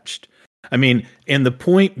stretched. I mean, and the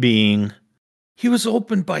point being, he was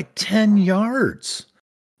open by 10 yards.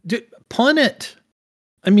 Punt it.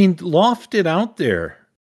 I mean, loft it out there.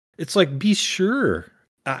 It's like, be sure.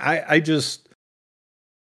 I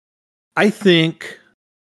think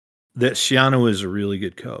that Schiano is a really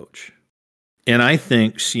good coach. And I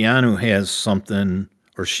think Schiano has something,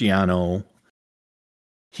 or Schiano,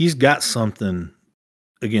 he's got something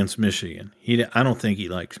against Michigan. I don't think he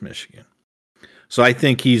likes Michigan. So I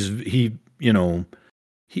think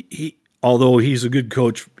although he's a good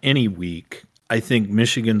coach any week, I think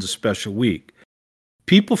Michigan's a special week.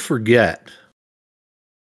 People forget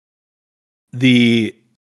Bill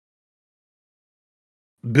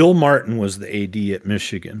Martin was the AD at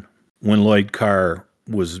Michigan when Lloyd Carr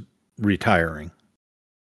was retiring.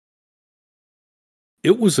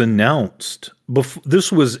 It was announced,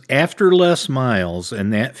 this was after Les Miles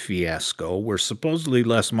and that fiasco where supposedly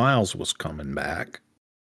Les Miles was coming back.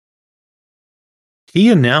 He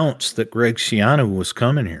announced that Greg Schiano was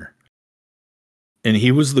coming here. And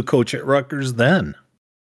he was the coach at Rutgers then.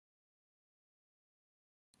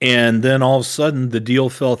 And then all of a sudden the deal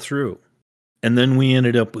fell through. And then we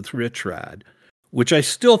ended up with Rich Rod, which I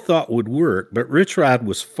still thought would work, but Rich Rod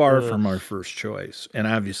was far from our first choice. And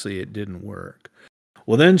obviously it didn't work.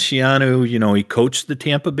 Well, then Schiano, he coached the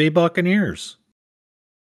Tampa Bay Buccaneers.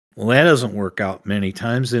 Well, that doesn't work out many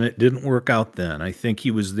times, and it didn't work out then. I think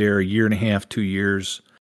he was there a year and a half, 2 years,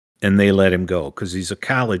 and they let him go because he's a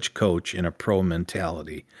college coach in a pro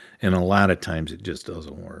mentality, and a lot of times it just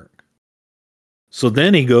doesn't work. So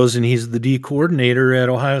then he goes and he's the D coordinator at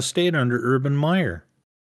Ohio State under Urban Meyer.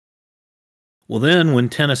 Well, then when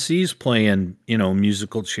Tennessee's playing,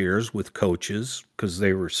 musical chairs with coaches because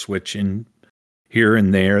they were switching here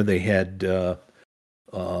and there, they had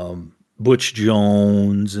Butch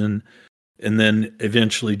Jones and then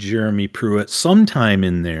eventually Jeremy Pruitt. Sometime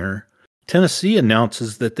in there, Tennessee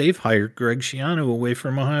announces that they've hired Greg Schiano away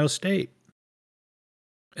from Ohio State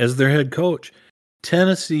as their head coach.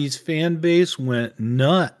 Tennessee's fan base went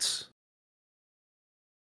nuts.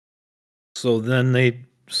 So then they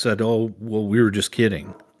said, oh, well, we were just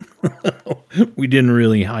kidding. We didn't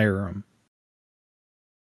really hire him.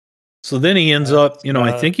 So then he ends up,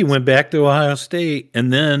 I think he went back to Ohio State.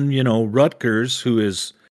 And then, Rutgers, who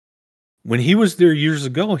is, when he was there years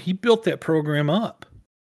ago, he built that program up.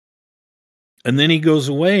 And then he goes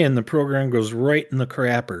away and the program goes right in the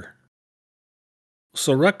crapper.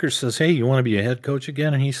 So Rutgers says, hey, you want to be a head coach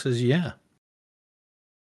again? And he says, yeah.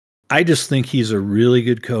 I just think he's a really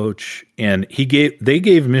good coach. And they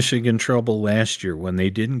gave Michigan trouble last year when they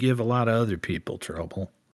didn't give a lot of other people trouble.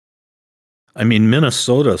 I mean,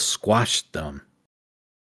 Minnesota squashed them.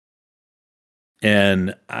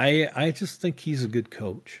 And I just think he's a good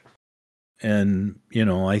coach. And,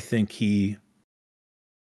 I think he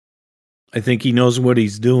knows what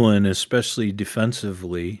he's doing, especially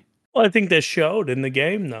defensively. Well, I think that showed in the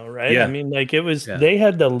game though, right? Yeah. I mean, they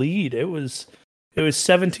had the lead. It was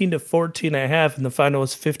 17-14 and a half, and the final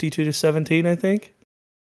was 52-17, I think.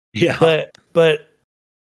 Yeah. But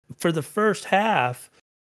for the first half,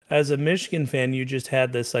 as a Michigan fan, you just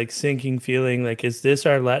had this sinking feeling is this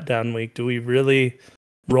our letdown week? Do we really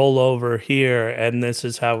roll over here and this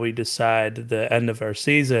is how we decide the end of our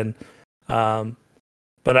season?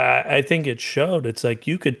 But I think it showed. It's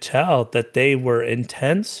you could tell that they were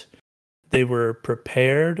intense. They were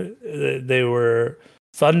prepared. They were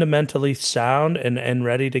fundamentally sound and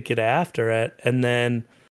ready to get after it. And then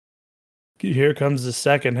here comes the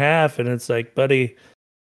second half, and it's buddy,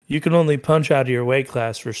 you can only punch out of your weight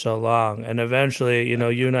class for so long. And eventually,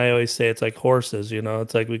 you and I always say it's like horses,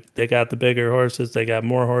 it's they got the bigger horses, they got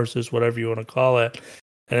more horses, whatever you want to call it.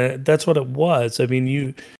 And that's what it was. I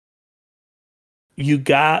mean, you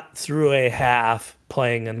got through a half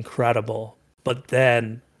playing incredible, but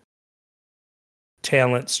then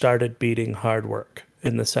talent started beating hard work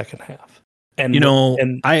in the second half. And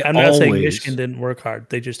I'm not saying Michigan didn't work hard.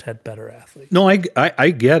 They just had better athletes. No, I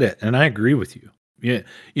get it. And I agree with you. Yeah,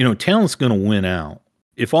 talent's going to win out.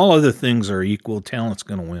 If all other things are equal, talent's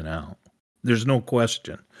going to win out. There's no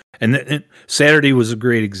question. And Saturday was a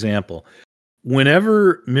great example.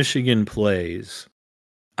 Whenever Michigan plays,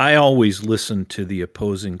 I always listen to the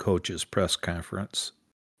opposing coach's press conference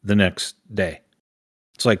the next day.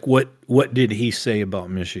 It's what did he say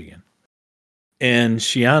about Michigan? And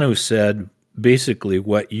Schiano said basically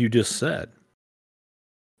what you just said.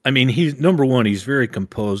 I mean, he's number one, he's very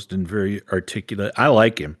composed and very articulate. I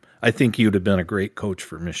like him. I think he would have been a great coach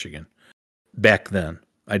for Michigan back then.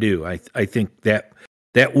 I do. I think that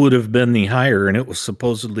would have been the hire, and it was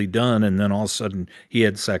supposedly done, and then all of a sudden he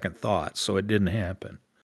had second thoughts, so it didn't happen.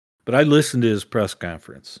 But I listened to his press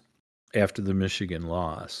conference after the Michigan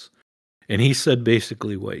loss, and he said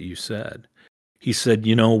basically what you said. He said,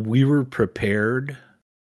 we were prepared,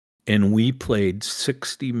 and we played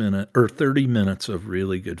 30 minutes of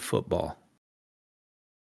really good football.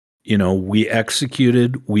 We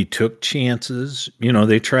executed, we took chances.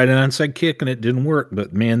 They tried an onside kick and it didn't work,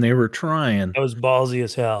 but man, they were trying. That was ballsy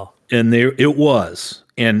as hell. And it was.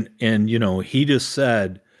 And he just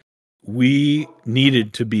said we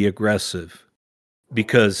needed to be aggressive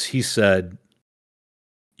because he said,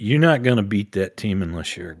 you're not going to beat that team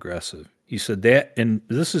unless you're aggressive. He said that, and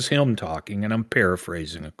this is him talking, and I'm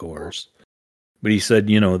paraphrasing, of course. But he said,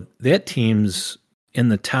 that team's in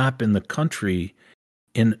the top in the country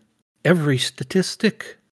in every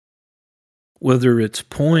statistic, whether it's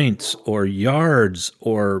points or yards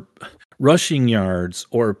or rushing yards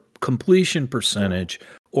or completion percentage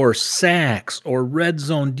or sacks or red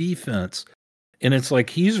zone defense. And it's like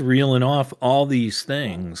he's reeling off all these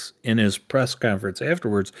things in his press conference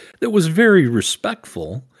afterwards that was very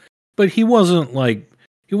respectful, but he wasn't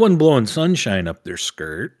blowing sunshine up their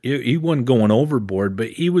skirt. He wasn't going overboard, but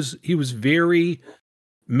he was very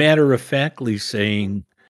matter-of-factly saying,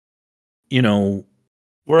 if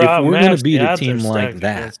we're going to beat a team like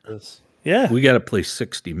that, we got to play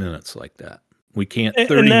 60 minutes like that. We can't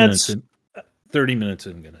 30 minutes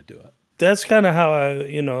isn't going to do it. That's kind of how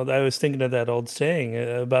I was thinking of that old saying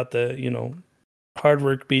about the, hard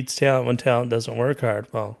work beats talent when talent doesn't work hard.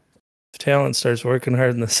 Well, if talent starts working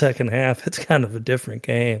hard in the second half, it's kind of a different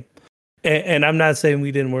game. And I'm not saying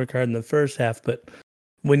we didn't work hard in the first half, but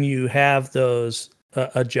when you have those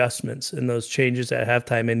adjustments and those changes at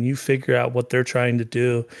halftime and you figure out what they're trying to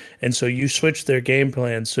do, and so you switch their game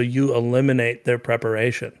plan, so you eliminate their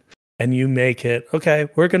preparation and you make it, okay,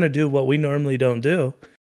 we're going to do what we normally don't do.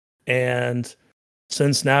 And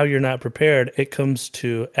since now you're not prepared, it comes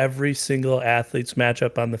to every single athlete's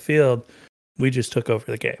matchup on the field. We just took over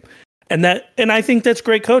the game. And I think that's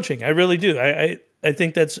great coaching. I really do. I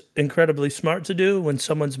think that's incredibly smart to do when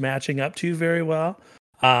someone's matching up to you very well.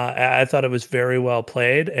 I thought it was very well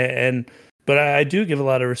played, but I do give a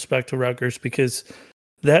lot of respect to Rutgers because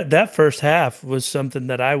that first half was something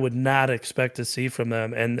that I would not expect to see from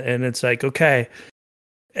them. And it's like, okay,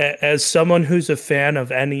 as someone who's a fan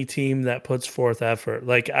of any team that puts forth effort,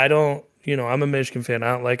 like I'm a Michigan fan.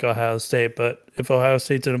 I don't like Ohio State, but if Ohio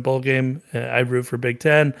State's in a bowl game, I root for Big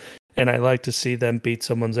Ten, and I like to see them beat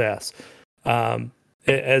someone's ass.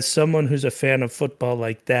 As someone who's a fan of football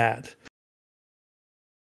like that,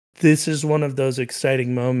 this is one of those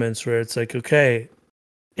exciting moments where it's like, okay,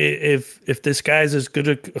 if this guy's as good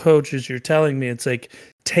a coach as you're telling me, it's like,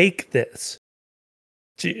 take this.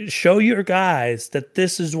 Show your guys that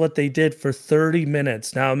this is what they did for 30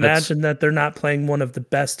 minutes. Now imagine that they're not playing one of the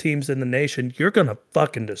best teams in the nation. You're going to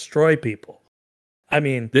fucking destroy people. I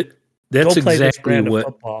mean, that's go play exactly this brand what,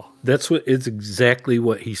 of football. It's exactly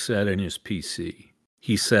what he said in his PC.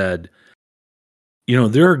 He said,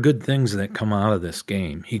 there are good things that come out of this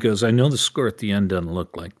game. He goes, I know the score at the end doesn't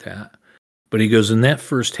look like that. But he goes, in that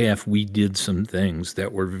first half, we did some things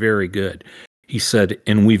that were very good. He said,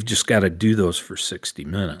 and we've just got to do those for 60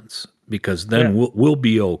 minutes because then we'll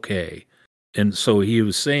be okay. And so he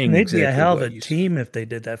was saying they'd be a hell of a team if they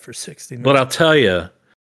did that for 60 minutes. But I'll tell you,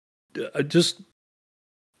 just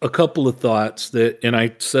a couple of thoughts and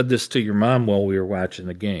I said this to your mom while we were watching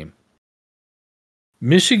the game.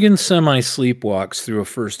 Michigan semi-sleepwalks through a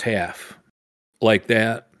first half like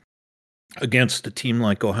that against a team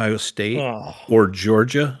like Ohio State or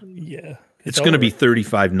Georgia. Yeah. It's going to be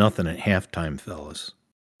 35-0 at halftime, fellas.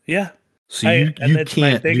 Yeah. So you can't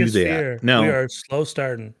do that. Fear. Now, we are slow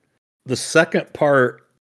starting. The second part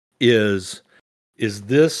is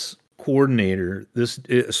this coordinator,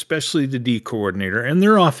 especially the D coordinator, and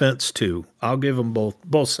their offense too. I'll give them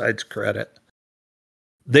both sides credit.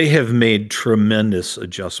 They have made tremendous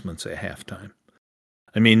adjustments at halftime.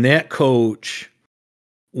 I mean, that coach,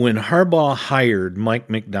 when Harbaugh hired Mike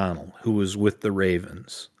Macdonald, who was with the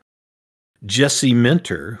Ravens, Jesse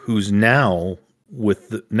Minter, who's now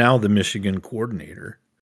the Michigan coordinator,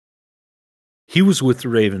 he was with the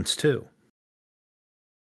Ravens too.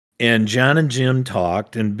 And John and Jim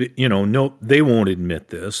talked, and no, they won't admit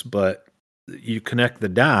this, but you connect the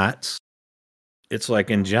dots. It's like,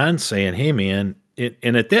 and John's saying, "Hey, man,"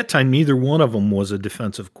 and at that time, neither one of them was a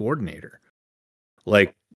defensive coordinator.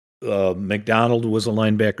 Like McDonald was a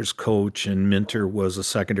linebackers coach, and Minter was a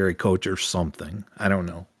secondary coach or something. I don't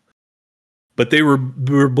know. But we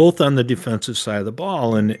were both on the defensive side of the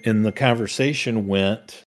ball, and the conversation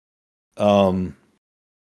went,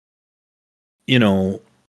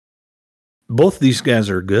 both these guys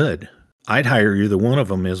are good. I'd hire either one of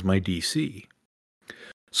them as my DC.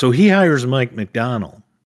 So he hires Mike Macdonald,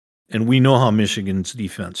 and we know how Michigan's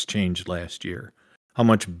defense changed last year, how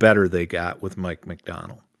much better they got with Mike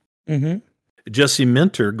Macdonald. Mm-hmm. Jesse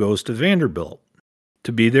Minter goes to Vanderbilt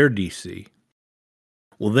to be their DC.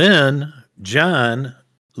 Well, then John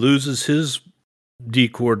loses his D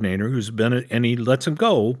coordinator, and he lets him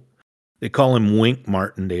go. They call him Wink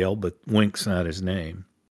Martindale, but Wink's not his name.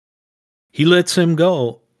 He lets him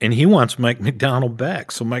go, and he wants Mike Macdonald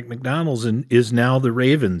back. So Mike Macdonald is now the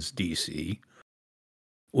Ravens DC.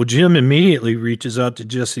 Well, Jim immediately reaches out to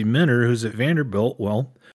Jesse Minter, who's at Vanderbilt.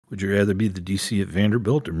 Well, would you rather be the DC at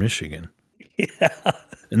Vanderbilt or Michigan? Yeah.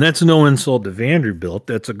 And that's no insult to Vanderbilt.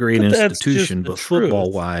 That's a great institution, but truth.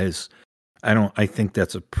 football-wise, I think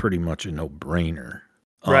that's a pretty much a no-brainer.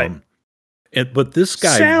 Right. But this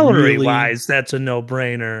guy salary-wise, that's a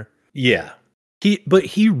no-brainer. Yeah.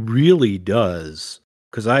 He really does,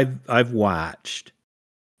 because I've watched.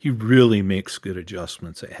 He really makes good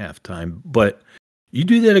adjustments at halftime. But you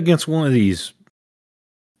do that against one of these,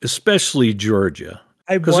 especially Georgia,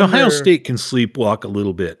 because Ohio State can sleepwalk a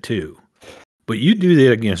little bit too. But you do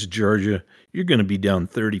that against Georgia, you're going to be down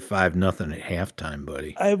 35-0 at halftime,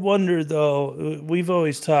 buddy. I wonder, though, we've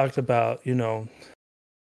always talked about,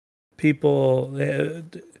 people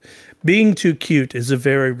being too cute is a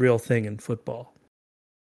very real thing in football,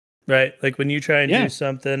 right? Like when you try and do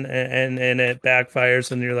something and it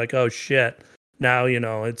backfires and you're like, oh shit, now,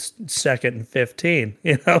 it's 2nd and 15,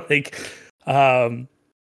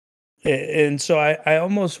 and so I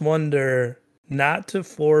almost wonder, not to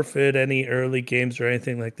forfeit any early games or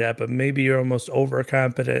anything like that, but maybe you're almost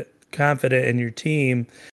confident in your team,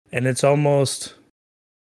 and it's almost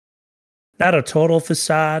not a total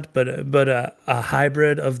facade, but a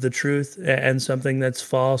hybrid of the truth and something that's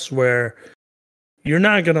false, where you're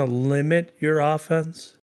not going to limit your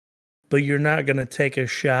offense, but you're not going to take a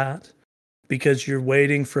shot because you're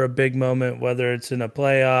waiting for a big moment, whether it's in a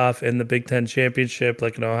playoff, in the Big Ten championship,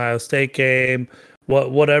 like an Ohio State game,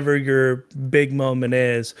 whatever your big moment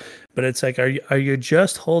is. But it's like, are you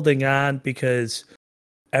just holding on because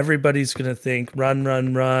everybody's going to think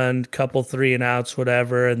run, couple 3 and outs,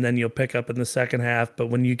 whatever, and then you'll pick up in the second half. But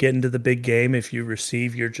when you get into the big game, if you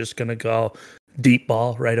receive, you're just going to go deep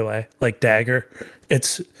ball right away, like dagger.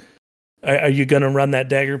 Are you going to run that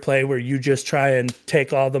dagger play where you just try and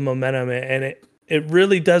take all the momentum? And it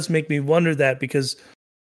really does make me wonder that, because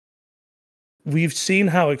we've seen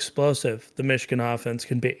how explosive the Michigan offense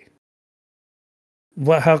can be.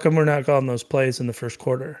 How come we're not calling those plays in the first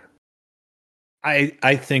quarter?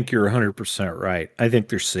 I think you're 100% right. I think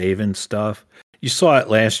they're saving stuff. You saw it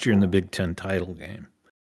last year in the Big Ten title game.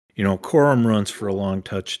 Corum runs for a long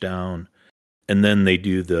touchdown, and then they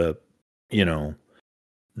do the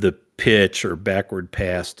pitch or backward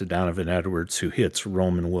pass to Donovan Edwards, who hits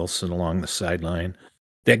Roman Wilson along the sideline.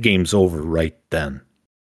 That game's over right then.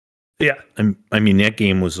 Yeah. That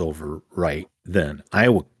game was over right then.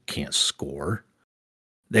 Iowa can't score.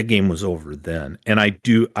 That game was over then. And I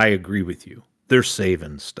agree with you. They're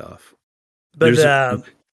saving stuff. But go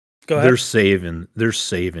ahead. They're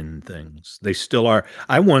saving things. They still are.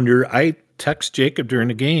 I wonder, I text Jacob during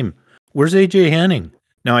the game, where's AJ Henning?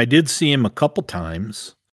 Now, I did see him a couple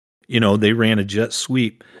times. They ran a jet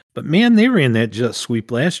sweep. But, man, they ran that jet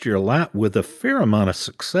sweep last year a lot with a fair amount of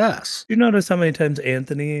success. You notice how many times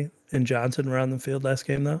Anthony and Johnson were on the field last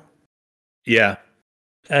game, though? Yeah.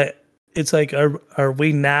 It's like, are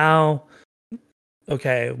we now...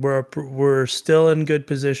 Okay, we're still in good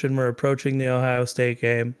position. We're approaching the Ohio State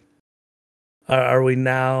game. Are we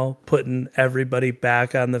now putting everybody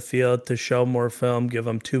back on the field to show more film, give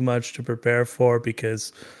them too much to prepare for?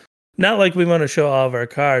 Because not like we want to show all of our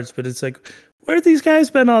cards, but it's like, where have these guys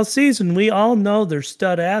been all season? We all know they're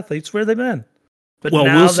stud athletes. Where have they been? But now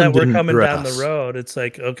Wilson that we're coming down the road, it's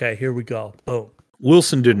like, okay, here we go. Boom.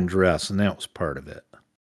 Wilson didn't dress, and that was part of it.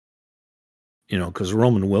 Because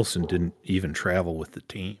Roman Wilson didn't even travel with the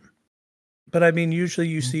team. But, usually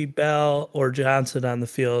you see Bell or Johnson on the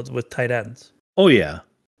field with tight ends. Oh, yeah.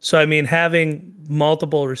 So, having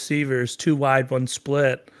multiple receivers, 2 wide, 1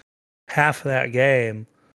 split, half of that game,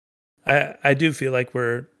 I do feel like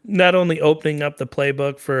we're not only opening up the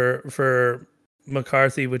playbook for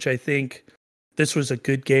McCarthy, which I think this was a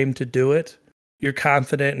good game to do it. You're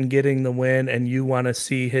confident in getting the win, and you want to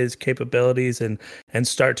see his capabilities and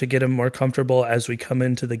start to get him more comfortable as we come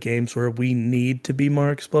into the games where we need to be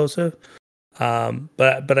more explosive.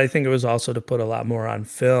 But I think it was also to put a lot more on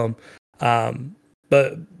film.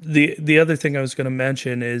 But the other thing I was going to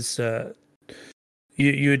mention is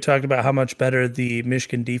you had talked about how much better the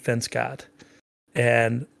Michigan defense got.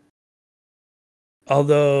 And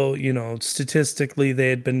although, statistically they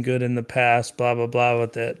had been good in the past, blah, blah, blah,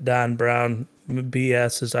 with that Don Brown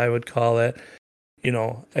BS, as I would call it,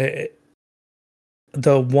 the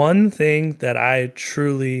one thing that I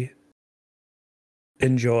truly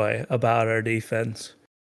enjoy about our defense,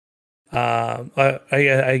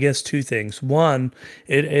 I guess 2 things. One,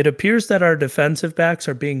 it appears that our defensive backs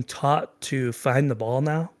are being taught to find the ball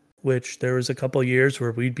now, which there was a couple years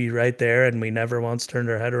where we'd be right there and we never once turned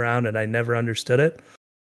our head around, and I never understood it.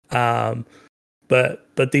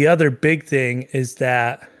 But the other big thing is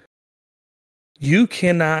that You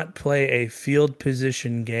cannot play a field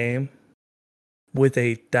position game with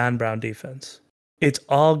a Don Brown defense. It's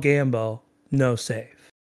all gamble, no save.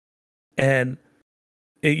 And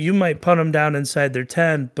you might punt them down inside their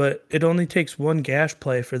 10, but it only takes one gash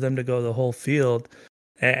play for them to go the whole field.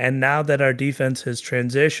 And now that our defense has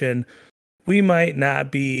transitioned, we might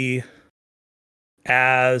not be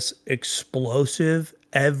as explosive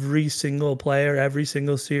every single player, every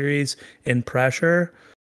single series in pressure,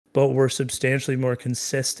 but we're substantially more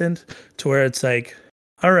consistent to where it's like,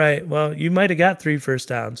 all right, well, you might have got 3 first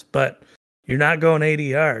downs, but you're not going 80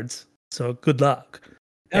 yards. So good luck.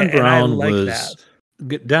 Don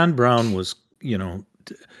Brown was,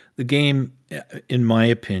 the game, in my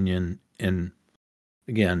opinion, and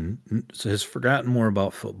again, has forgotten more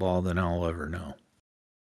about football than I'll ever know.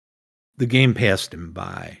 The game passed him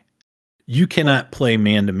by. You cannot play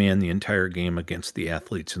man-to-man the entire game against the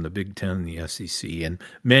athletes in the Big Ten and the SEC and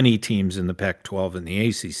many teams in the Pac-12 and the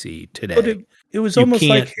ACC today. But it was almost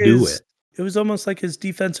like it was almost like his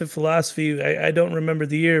defensive philosophy. I don't remember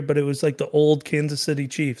the year, but it was like the old Kansas City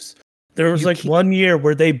Chiefs. There was one year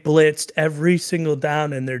where they blitzed every single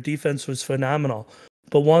down and their defense was phenomenal.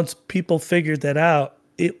 But once people figured that out,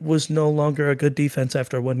 it was no longer a good defense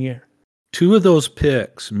after 1 year. 2 of those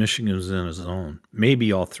picks, Michigan was in a zone.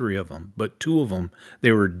 Maybe all 3 of them, but 2 of them,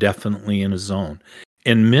 they were definitely in a zone.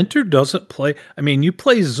 And Minter doesn't play. I mean, you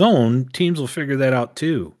play zone, teams will figure that out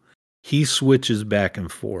too. He switches back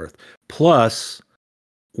and forth. Plus,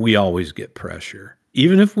 we always get pressure.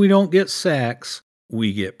 Even if we don't get sacks,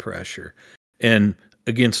 we get pressure. And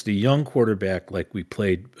against a young quarterback like we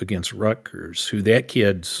played against Rutgers, who that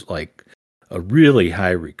kid's like a really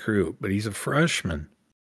high recruit, but he's a freshman.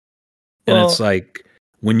 And it's like,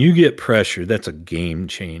 when you get pressure, that's a game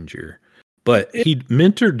changer. But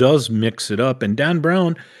Minter does mix it up. And Don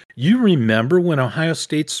Brown, you remember when Ohio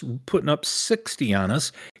State's putting up 60 on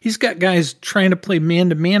us, he's got guys trying to play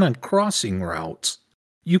man-to-man on crossing routes.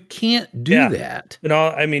 You can't do that.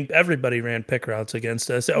 I mean, everybody ran pick routes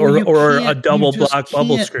against us, or a double block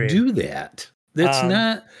bubble screen. Do that. That's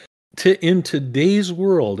not in today's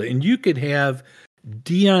world. And you could have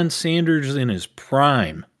Deion Sanders in his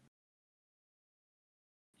prime.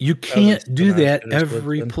 You can't do that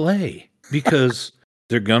every play because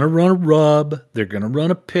they're going to run a rub, they're going to run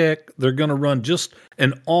a pick, they're going to run just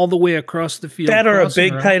an all the way across the field. That or a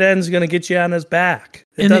big tight end's going to get you on his back.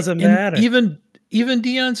 It doesn't matter. Even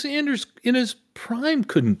Deion Sanders in his prime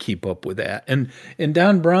couldn't keep up with that. And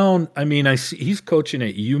Don Brown, I mean, I see he's coaching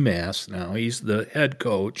at UMass now. He's the head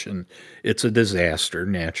coach, and it's a disaster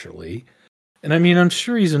naturally. And I mean, I'm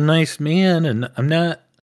sure he's a nice man, and I'm not.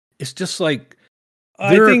 It's just like.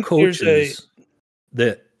 There are coaches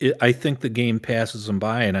that I think the game passes them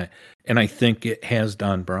by, and I think it has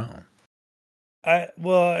Don Brown.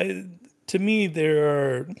 To me,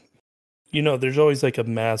 there's always like a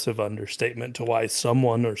massive understatement to why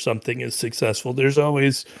someone or something is successful. There's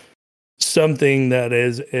always something that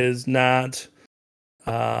is not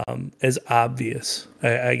as obvious,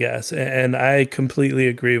 I guess. And I completely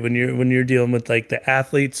agree when you're dealing with like the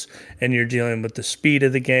athletes and you're dealing with the speed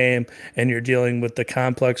of the game and you're dealing with the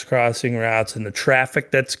complex crossing routes and the traffic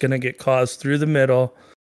that's going to get caused through the middle.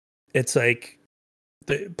 It's like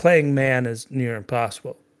playing man is near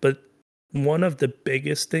impossible. But one of the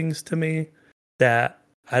biggest things to me that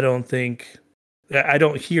I don't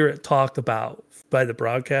hear it talked about by the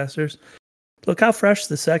broadcasters, look how fresh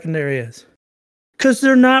the secondary is. Because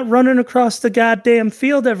they're not running across the goddamn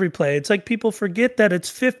field every play. It's like people forget that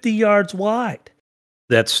it's 50 yards wide.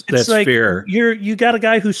 That's like fair. You got a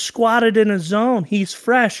guy who's squatted in a zone. He's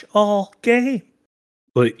fresh all game.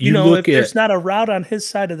 But if there's not a route on his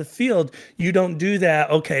side of the field, you don't do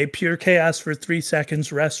that. Okay, pure chaos for 3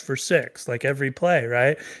 seconds, rest for 6, like every play,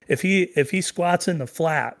 right? If he squats in the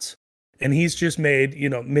flats, and he's just made,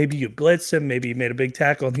 maybe you blitz him, maybe you made a big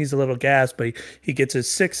tackle and he's a little gassed, but he gets his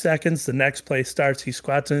 6 seconds. The next play starts. He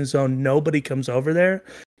squats in his zone. Nobody comes over there.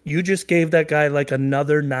 You just gave that guy like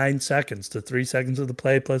another 9 seconds to 3 seconds of the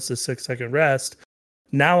play plus the 6-second rest.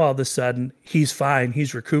 Now all of a sudden he's fine.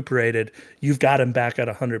 He's recuperated. You've got him back at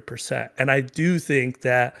 100%. And I do think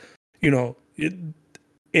that,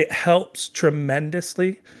 it helps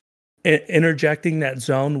tremendously interjecting that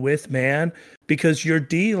zone with man, because your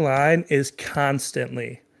D line is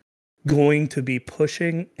constantly going to be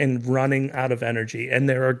pushing and running out of energy. And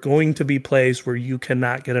there are going to be plays where you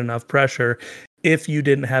cannot get enough pressure if you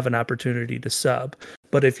didn't have an opportunity to sub.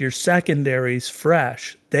 But if your secondary's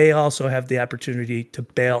fresh, they also have the opportunity to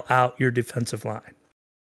bail out your defensive line.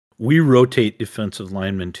 We rotate defensive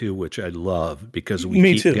linemen too, which I love because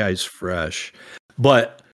we keep guys fresh.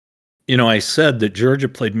 But I said that Georgia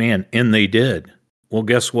played man, and they did. Well,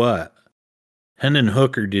 guess what? Hendon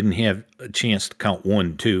Hooker didn't have a chance to count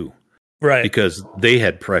 1-2. Right. Because they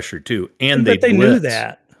had pressure too. And but they knew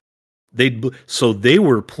that. So they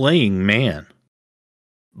were playing man,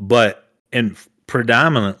 and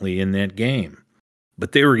predominantly in that game,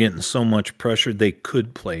 but they were getting so much pressure they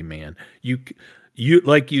could play man. You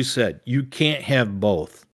like you said, you can't have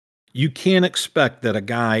both. You can't expect that a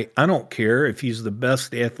guy, I don't care if he's the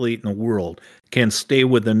best athlete in the world, can stay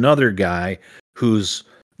with another guy who's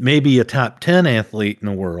maybe a top 10 athlete in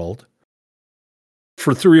the world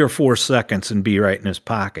for 3 or 4 seconds and be right in his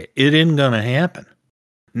pocket. It isn't going to happen.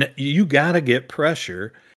 You got to get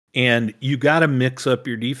pressure, and you got to mix up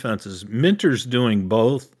your defenses. Minter's doing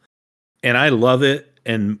both, and I love it.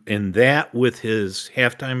 And that with his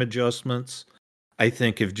halftime adjustments, I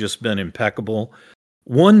think have just been impeccable.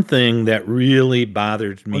 One thing that really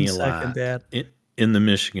bothered me a lot in the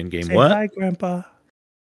Michigan game. Say hi, Grandpa.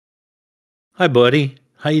 Hi, buddy.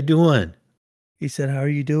 How you doing? He said, how are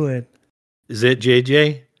you doing? Is that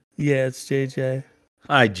JJ? Yeah, it's JJ.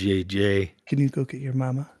 Hi, JJ. Can you go get your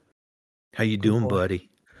mama? How you doing, buddy?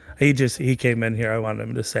 He came in here. I wanted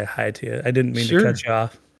him to say hi to you. I didn't mean to cut you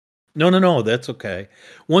off. No, that's okay.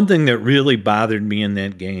 One thing that really bothered me in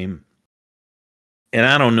that game, and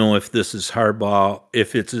I don't know if this is Harbaugh,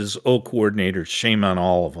 if it's his old coordinators, shame on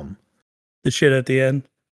all of them. The shit at the end?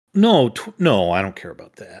 No, I don't care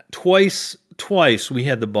about that. Twice we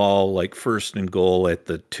had the ball like first and goal at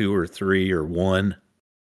the 2 or 3 or 1.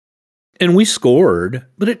 And we scored,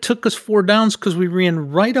 but it took us 4 downs because we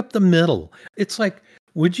ran right up the middle. It's like,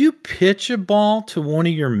 would you pitch a ball to one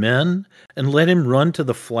of your men and let him run to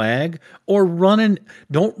the flag, or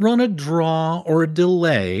don't run a draw or a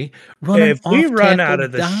delay? If we run out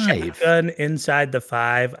of the shotgun inside the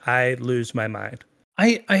 5, I lose my mind.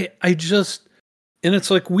 I just, and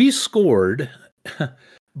it's like we scored,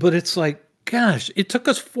 but it's like, gosh, it took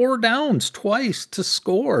us 4 downs twice to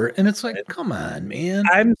score. And it's like, come on, man.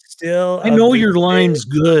 I know your line's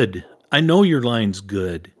good.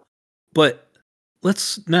 But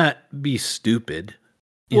let's not be stupid.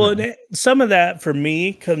 Well, some of that for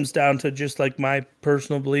me comes down to just like my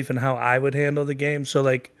personal belief in how I would handle the game. So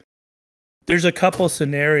like there's a couple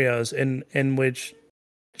scenarios in which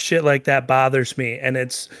shit like that bothers me. And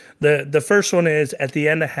it's the first one is at the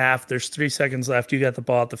end of half, there's 3 seconds left. You got the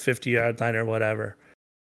ball at the 50-yard line or whatever.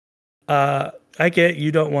 I get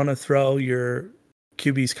you don't want to throw your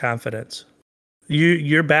QB's confidence.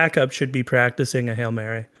 Your backup should be practicing a Hail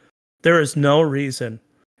Mary. There is no reason,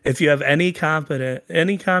 if you have any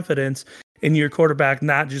confidence in your quarterback,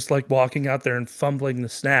 not just like walking out there and fumbling the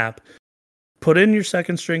snap, put in your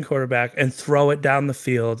second string quarterback and throw it down the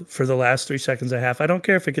field for the last 3 seconds of half. I don't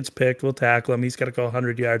care if it gets picked. We'll tackle him. He's got to go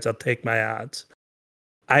 100 yards. I'll take my odds.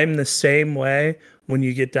 I'm the same way when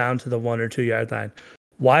you get down to the 1 or 2 yard line.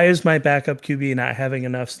 Why is my backup QB not having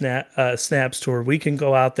enough snaps to where we can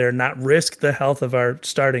go out there, not risk the health of our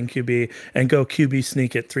starting QB, and go QB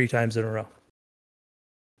sneak it 3 times in a row?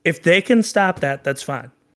 If they can stop that, that's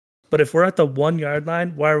fine. But if we're at the 1 yard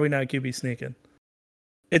line, why are we not QB sneaking?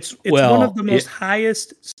 It's one of the most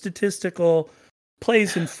highest statistical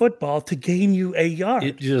plays in football to gain you a yard.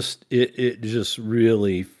 It just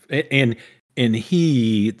really, and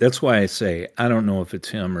that's why I say I don't know if it's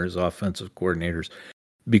him or his offensive coordinators.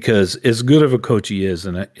 Because as good of a coach he is,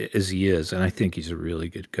 and I think he's a really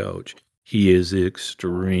good coach, he is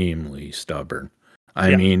extremely stubborn.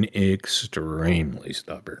 I mean, extremely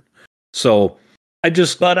stubborn. So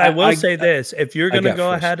But I will say this: if you're going to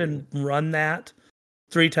go ahead and run that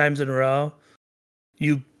 3 times in a row,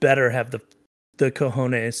 you better have the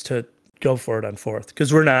cojones to go for it on 4th.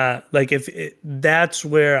 Because we're not like that's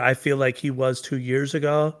where I feel like he was 2 years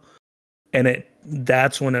ago, and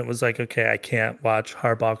that's when it was like, okay, I can't watch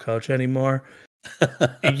Harbaugh coach anymore.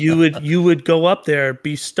 you would go up there,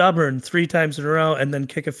 be stubborn 3 times in a row, and then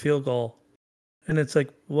kick a field goal. And it's like,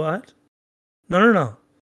 what? No.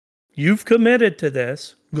 You've committed to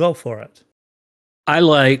this. Go for it. I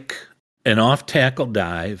like an off-tackle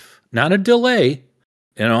dive, not a delay,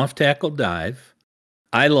 an off-tackle dive.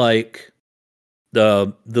 I like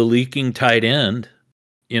the leaking tight end.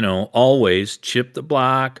 Always chip the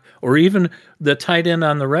block, or even the tight end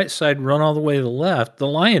on the right side run all the way to the left. The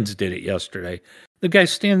Lions did it yesterday. The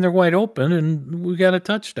guy's standing there wide open, and we got a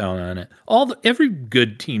touchdown on it. Every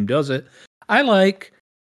good team does it. I like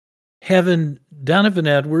having Donovan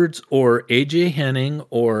Edwards or AJ Henning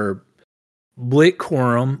or Blake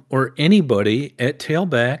Corum or anybody at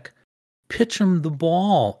tailback pitch him the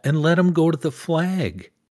ball and let him go to the flag.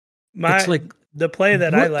 It's like, the play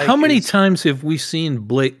that I like. How many times have we seen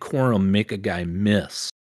Blake Corum make a guy miss?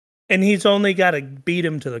 And he's only got to beat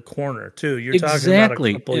him to the corner, too. You're talking about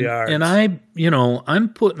a couple yards. And I'm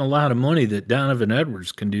putting a lot of money that Donovan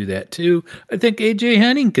Edwards can do that, too. I think A.J.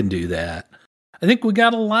 Henning can do that. I think we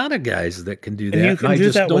got a lot of guys that can do that. And you can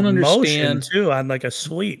do that with motion, understand too, on like a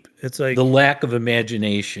sweep. It's like the lack of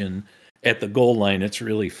imagination at the goal line. It's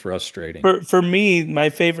really frustrating. For me, my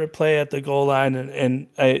favorite play at the goal line, and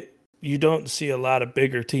you don't see a lot of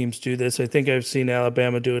bigger teams do this. I think I've seen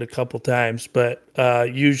Alabama do it a couple times, but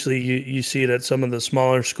usually you see it at some of the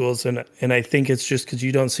smaller schools, and I think it's just because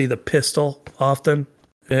you don't see the pistol often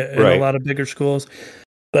in a lot of bigger schools.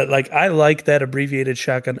 But like I like that abbreviated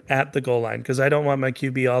shotgun at the goal line because I don't want my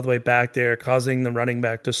QB all the way back there, causing the running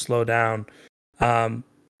back to slow down.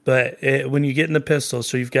 But when you get in the pistol,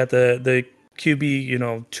 so you've got the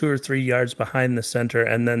QB, 2 or 3 yards behind the center,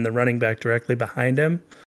 and then the running back directly behind him.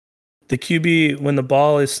 The QB, when the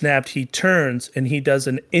ball is snapped, he turns and he does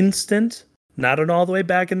an instant, not an all the way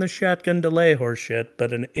back in the shotgun delay horseshit,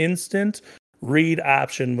 but an instant read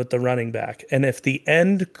option with the running back. And if the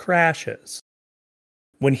end crashes,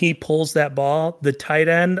 when he pulls that ball, the tight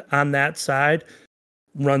end on that side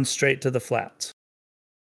runs straight to the flats.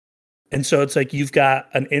 And so it's like you've got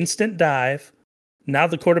an instant dive. Now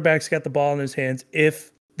the quarterback's got the ball in his hands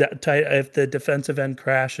if the defensive end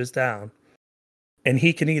crashes down. And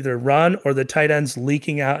he can either run or the tight end's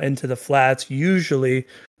leaking out into the flats, usually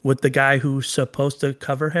with the guy who's supposed to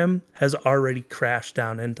cover him has already crashed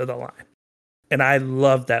down into the line. And I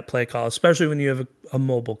love that play call, especially when you have a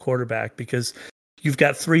mobile quarterback, because you've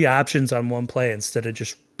got 3 options on one play instead of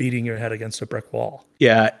just beating your head against a brick wall.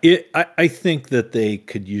 Yeah, I think that they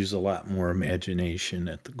could use a lot more imagination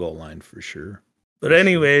at the goal line for sure. But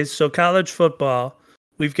anyways, so college football,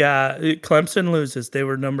 we've got Clemson loses. They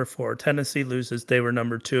were number 4. Tennessee loses. They were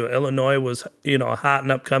number 2. Illinois was, hot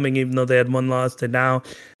and upcoming, even though they had 1 loss. They now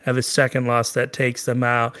have a 2nd loss that takes them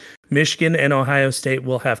out. Michigan and Ohio State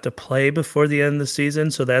will have to play before the end of the season,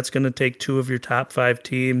 so that's going to take 2 of your top 5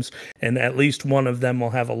 teams, and at least one of them will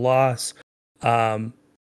have a loss.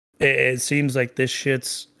 It seems like this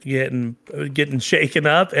shit's getting shaken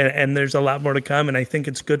up, and there's a lot more to come, and I think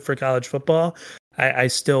it's good for college football. I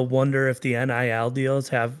still wonder if the NIL deals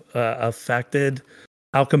have affected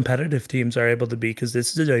how competitive teams are able to be, because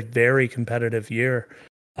this is a very competitive year.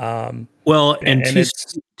 TCU's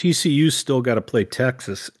still got to play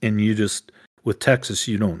Texas, and with Texas,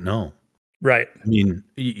 you don't know. Right. I mean,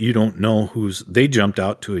 you don't know they jumped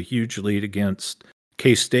out to a huge lead against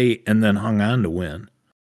K-State and then hung on to win.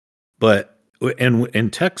 But in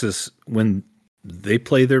Texas, when they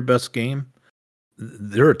play their best game,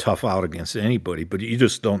 they're a tough out against anybody, but you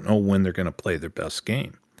just don't know when they're going to play their best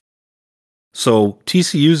game. So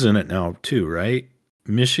TCU's in it now too, right?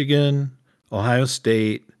 Michigan, Ohio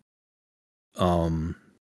State,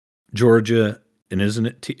 Georgia, and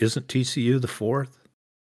isn't TCU the 4th?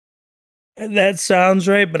 That sounds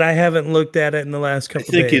right, but I haven't looked at it in the last couple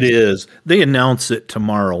of days. I think it is. They announce it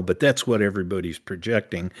tomorrow, but that's what everybody's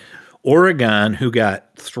projecting. Oregon, who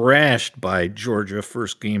got thrashed by Georgia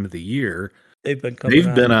first game of the year, they've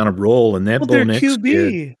been on a roll, and that Bo Nix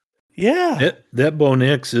QB. Yeah, that Bo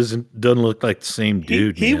Nix doesn't look like the same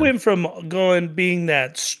dude. He went from being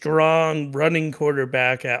that strong running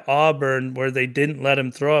quarterback at Auburn, where they didn't let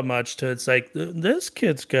him throw it much, to it's like, this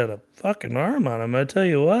kid's got a fucking arm on him. I tell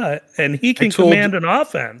you what, and he can command an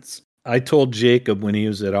offense. I told Jacob when he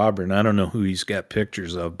was at Auburn, I don't know who he's got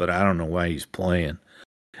pictures of, but I don't know why he's playing.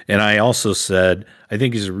 And I also said, I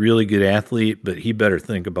think he's a really good athlete, but he better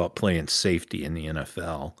think about playing safety in the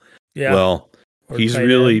NFL. Yeah. Well, he's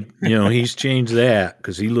really, he's changed that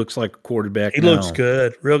because he looks like a quarterback now. Looks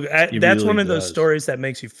good. Real good. That's really one of those stories that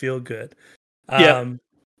makes you feel good. Yeah.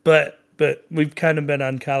 But we've kind of been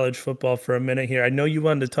on college football for a minute here. I know you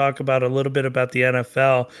wanted to talk about a little bit about the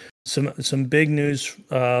NFL. Some big news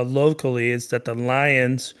locally is that the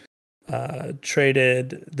Lions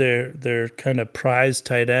traded their kind of prize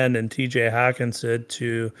tight end and TJ Hawkinson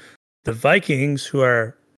to the Vikings, who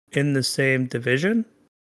are in the same division.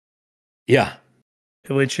 Yeah.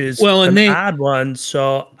 Which is an odd one.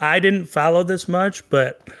 So I didn't follow this much,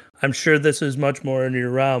 but I'm sure this is much more in your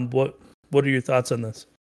realm. What are your thoughts on this?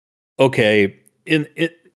 Okay.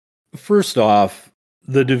 First off,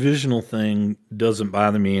 the divisional thing doesn't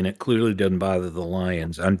bother me, and it clearly doesn't bother the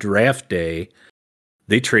Lions. On draft day,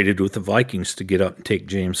 they traded with the Vikings to get up and take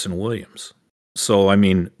Jameson Williams. So, I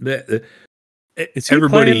mean, is he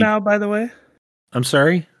playing now, by the way? I'm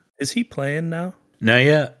sorry? Is he playing now? Not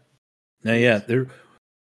yet. The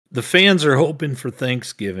fans are hoping for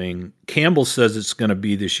Thanksgiving. Campbell says it's going to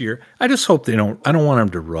be this year. I just hope they don't. I don't want them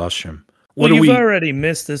to rush him. You've already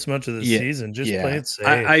missed this much of the season. Just play it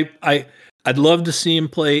safe. I'd love to see him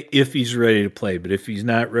play if he's ready to play, but if he's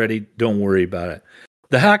not ready, don't worry about it.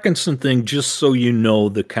 The Hockenson thing, just so you know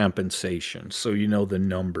the compensation, so you know the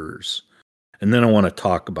numbers. And then I want to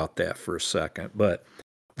talk about that for a second. But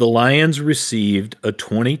the Lions received a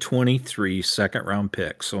 2023 second-round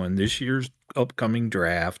pick. So in this year's upcoming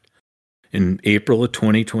draft, in April of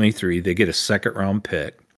 2023, they get a second-round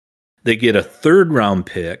pick. They get a third-round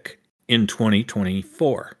pick in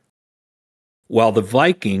 2024. While the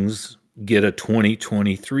Vikings get a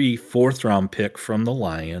 2023 fourth-round pick from the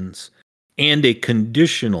Lions and a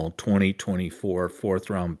conditional 2024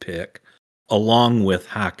 fourth-round pick along with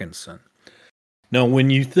Hockenson. Now, when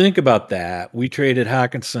you think about that, we traded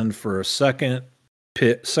Hockenson for a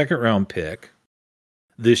second-round pick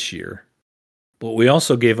this year, but we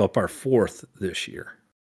also gave up our fourth this year.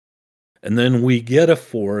 And then we get a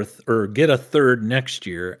third next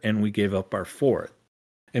year, and we gave up our fourth.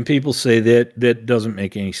 And people say that doesn't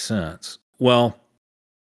make any sense. Well,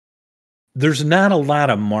 there's not a lot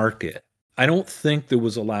of market. I don't think there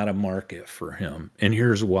was a lot of market for him, and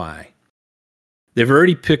here's why. They've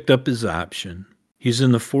already picked up his option. He's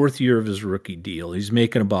in the fourth year of his rookie deal. He's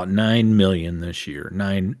making about $9 million this year,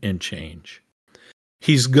 9 and change.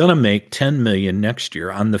 He's going to make $10 million next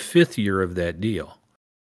year on the fifth year of that deal.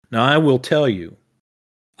 Now, I will tell you,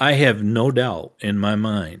 I have no doubt in my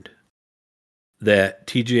mind that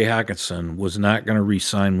TJ Hockenson was not going to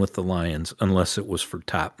re-sign with the Lions unless it was for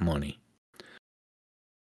top money.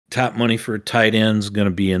 Top money for a tight end is going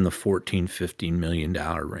to be in the $14, $15 million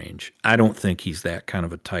range. I don't think he's that kind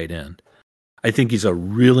of a tight end. I think he's a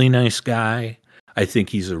really nice guy. I think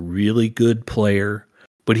he's a really good player,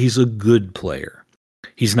 but he's a good player.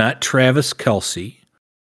 He's not Travis Kelce.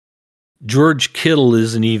 George Kittle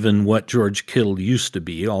isn't even what George Kittle used to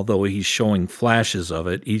be, although he's showing flashes of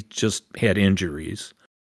it. He just had injuries.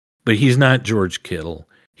 But he's not George Kittle.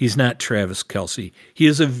 He's not Travis Kelce. He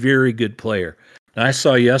is a very good player. And I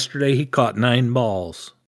saw yesterday he caught 9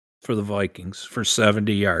 balls for the Vikings for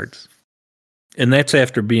 70 yards. And that's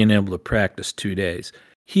after being able to practice 2 days.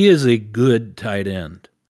 He is a good tight end.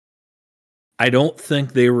 I don't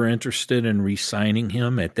think they were interested in re-signing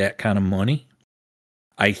him at that kind of money.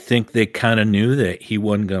 I think they kind of knew that he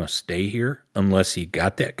wasn't going to stay here unless he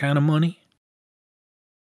got that kind of money.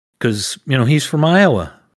 Because, he's from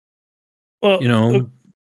Iowa. Well,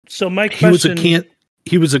 so my question...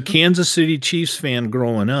 He was a Kansas City Chiefs fan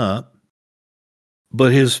growing up,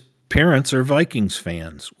 but his parents are Vikings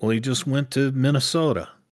fans. Well, he just went to Minnesota.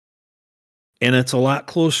 And it's a lot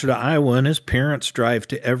closer to Iowa, and his parents drive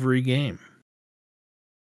to every game.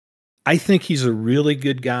 I think he's a really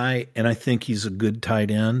good guy, and I think he's a good tight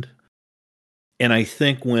end. And I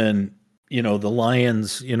think when, the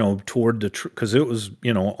Lions, because it was,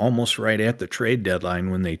 almost right at the trade deadline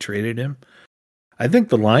when they traded him, I think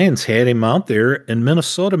the Lions had him out there, and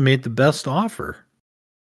Minnesota made the best offer.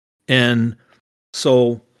 And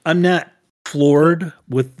so I'm not floored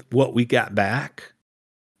with what we got back,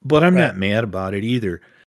 but I'm not mad about it either.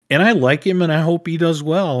 And I like him, and I hope he does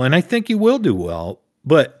well, and I think he will do well.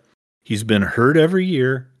 But he's been hurt every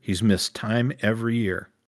year. He's missed time every year.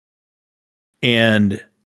 And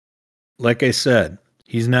like I said,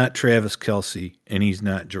 he's not Travis Kelce, and he's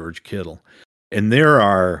not George Kittle. And there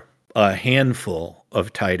are a handful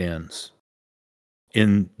of tight ends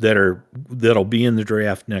that'll be in the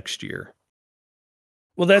draft next year.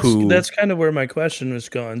 Well, that's kind of where my question was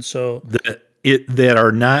going. So that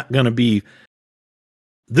are not going to be.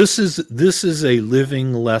 This is a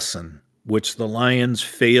living lesson which the Lions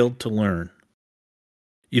failed to learn.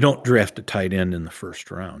 You don't draft a tight end in the first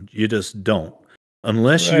round. You just don't,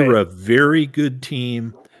 unless you're a very good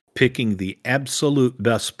team picking the absolute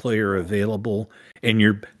best player available.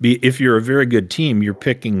 And if you're a very good team, you're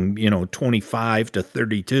picking, 25 to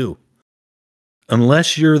 32.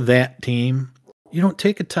 Unless you're that team, you don't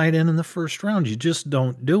take a tight end in the first round. You just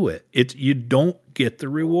don't do it. You don't get the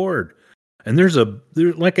reward. And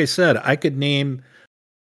like I said, I could name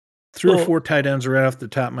 3 or 4 tight ends right off the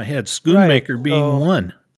top of my head. Schoonmaker being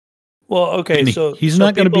one. Well, okay, and so he's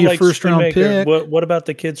not going to be a first round pick. What about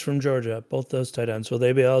the kids from Georgia? Both those tight ends, will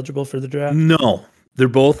they be eligible for the draft? No. They're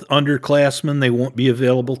both underclassmen. They won't be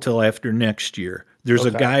available till after next year. There's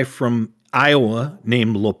a guy from Iowa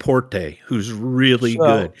named Laporte who's really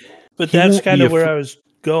good. But that's kind of where I was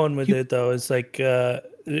going with it, though. It's like, do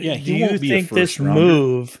you think this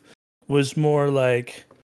move was more like,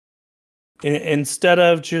 instead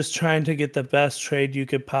of just trying to get the best trade you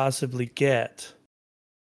could possibly get,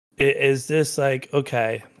 is this like,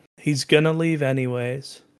 okay, he's going to leave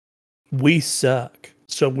anyways. We suck.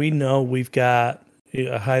 So we know we've got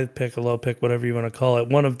a high pick, a low pick, whatever you want to call it,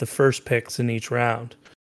 one of the first picks in each round.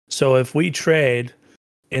 So if we trade,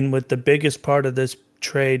 and with the biggest part of this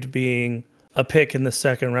trade being a pick in the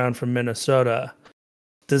second round from Minnesota,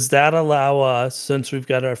 does that allow us, since we've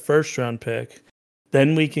got our first round pick,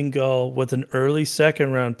 then we can go with an early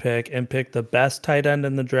second round pick and pick the best tight end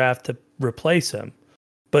in the draft to replace him.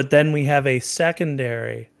 But then we have a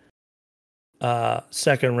secondary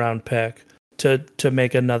second round pick to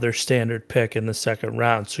make another standard pick in the second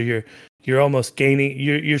round. So you're almost gaining.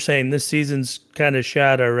 You're saying this season's kind of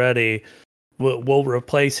shot already. We'll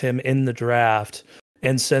replace him in the draft,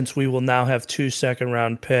 and since we will now have 2 second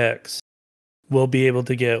round picks, we'll be able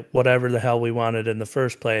to get whatever the hell we wanted in the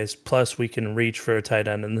first place. Plus, we can reach for a tight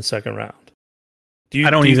end in the second round. Do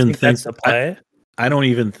you think that's the play? I don't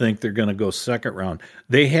even think they're going to go second round.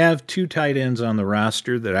 They have 2 tight ends on the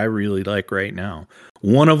roster that I really like right now.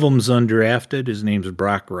 One of them's undrafted. His name's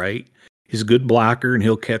Brock Wright. He's a good blocker, and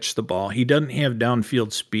he'll catch the ball. He doesn't have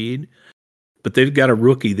downfield speed, but they've got a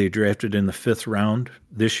rookie they drafted in the 5th round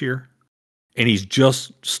this year, and he's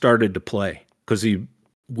just started to play because he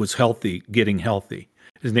was healthy, getting healthy.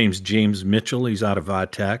 His name's James Mitchell. He's out of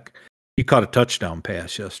Vatech. He caught a touchdown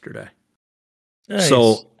pass yesterday. Nice.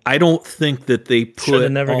 So I don't think that they put. Should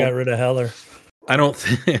have never got rid of Heller. I don't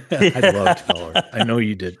think. I loved Heller. I know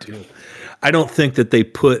you did too. I don't think that they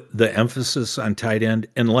put the emphasis on tight end.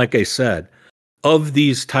 And like I said, of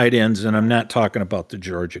these tight ends, and I'm not talking about the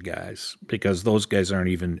Georgia guys because those guys aren't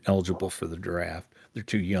even eligible for the draft. They're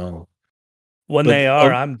too young. When they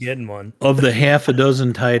are, I'm getting one. Of the half a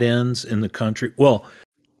dozen tight ends in the country, well,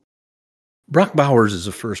 Brock Bowers is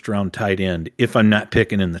a first-round tight end if I'm not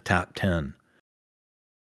picking in the top 10.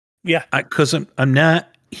 Yeah. Because I'm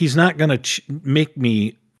not – he's not going to make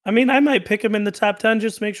me – I mean, I might pick him in the top 10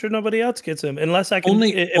 just to make sure nobody else gets him, unless I can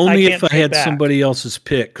 – Only if I had somebody else's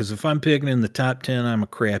pick, because if I'm picking in the top 10, I'm a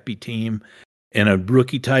crappy team, and a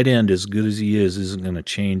rookie tight end, as good as he is, isn't going to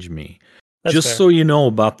change me. That's just fair. So you know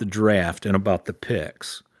about the draft and about the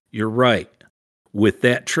picks, you're right. With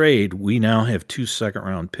that trade, we now have 2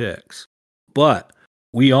 second-round picks. But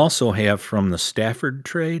we also have, from the Stafford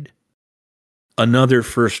trade, another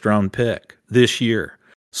first-round pick this year.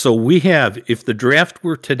 So we have, if the draft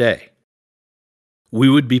were today, we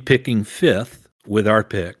would be picking 5th with our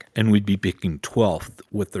pick, and we'd be picking 12th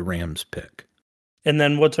with the Rams pick. And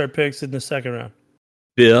then what's our picks in the second round?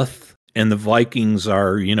 5th. And the Vikings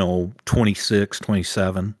are, 26,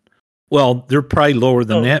 27. Well, they're probably lower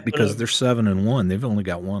than that because they're 7-1. They've only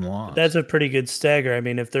got 1 loss. That's a pretty good stagger. I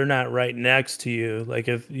mean, if they're not right next to you, like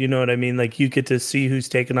if you know what I mean, like you get to see who's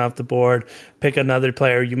taken off the board, pick another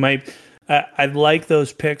player. You might. I like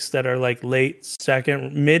those picks that are like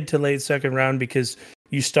mid to late second round, because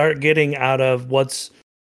you start getting out of what's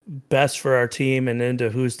best for our team and into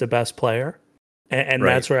who's the best player. And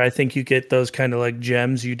right. That's where I think you get those kind of like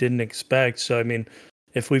gems you didn't expect. So, I mean,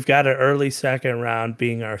 if we've got an early second round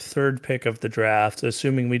being our 3rd pick of the draft,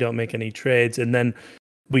 assuming we don't make any trades, and then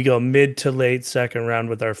we go mid to late second round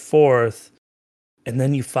with our 4th, and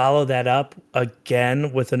then you follow that up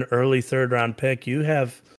again with an early 3rd round pick, you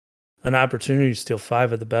have an opportunity to steal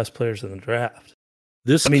 5 of the best players in the draft.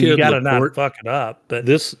 You got to not fuck it up. But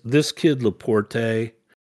this kid Laporte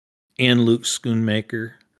and Luke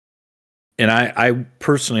Schoonmaker. And I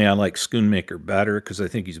personally, I like Schoonmaker better because I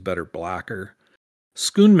think he's a better blocker.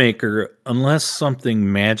 Schoonmaker, unless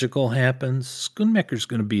something magical happens, Schoonmaker's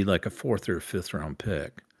going to be like a 4th or 5th round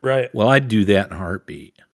pick. Right. Well, I'd do that in a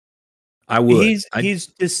heartbeat. I would. He's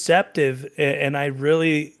deceptive, and I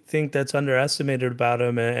really think that's underestimated about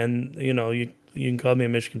him. And you can call me a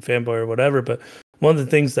Michigan fanboy or whatever, but one of the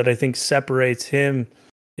things that I think separates him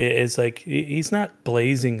is like he's not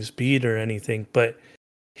blazing speed or anything, but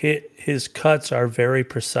his cuts are very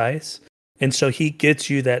precise, and so he gets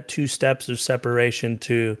you that 2 steps of separation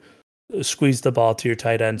to squeeze the ball to your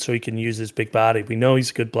tight end so he can use his big body. We know he's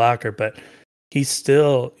a good blocker, but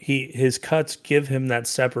his cuts give him that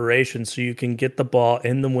separation so you can get the ball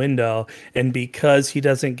in the window, and because he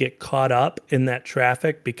doesn't get caught up in that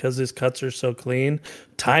traffic because his cuts are so clean,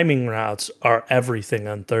 timing routes are everything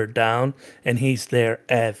on 3rd down, and he's there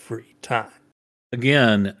every time.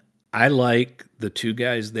 Again, I like the 2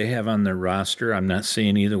 guys they have on their roster. I'm not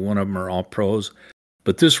saying either one of them are all pros,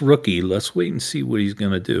 but this rookie, let's wait and see what he's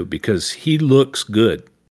going to do because he looks good.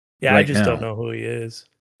 Yeah, I just don't know who he is.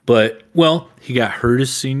 But, well, he got hurt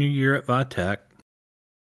his senior year at Vatech.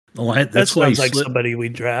 That sounds like somebody we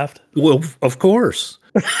draft. Well, of course.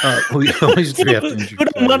 We always draft injured Who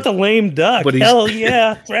don't want the lame duck? But hell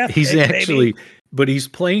yeah. He's actually, baby. But he's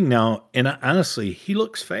playing now, and honestly, he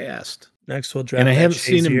looks fast. Next we'll draft and I haven't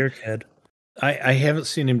seen him. Kid. I haven't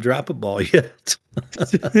seen him drop a ball yet.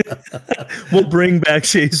 We'll bring back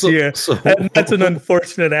Shazier. And that's an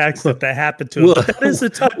unfortunate accident that happened to him. But that is the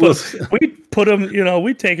type of we put him,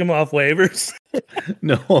 we take him off waivers.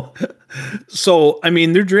 No. So, I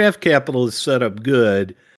mean, their draft capital is set up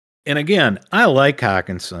good. And again, I like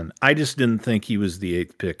Hawkinson. I just didn't think he was the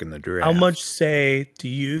 8th pick in the draft. How much say do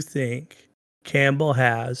you think Campbell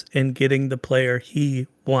has in getting the player he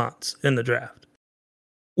wants in the draft?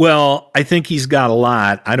 Well, I think he's got a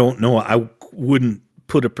lot. I don't know. I wouldn't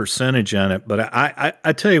put a percentage on it, but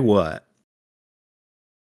I tell you what.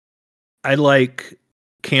 I like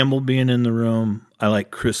Campbell being in the room. I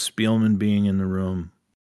like Chris Spielman being in the room.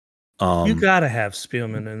 You got to have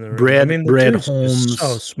Spielman in the room. Brad Holmes,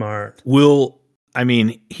 so smart.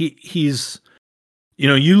 He's,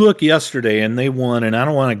 you look yesterday and they won, and I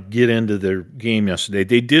don't want to get into their game yesterday.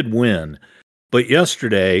 They did win, but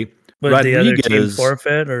yesterday, but Rodriguez, the other team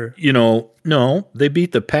forfeit, or no, they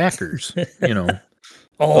beat the Packers. And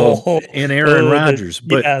Aaron Rodgers.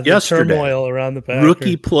 But yesterday, turmoil around the Packers.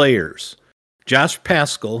 Rookie players, Josh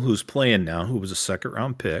Pascal, who's playing now, who was a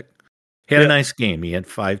 2nd-round pick, had a nice game. He had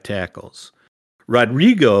 5 tackles.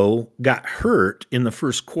 Rodrigo got hurt in the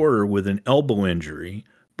first quarter with an elbow injury,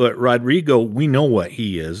 but Rodrigo, we know what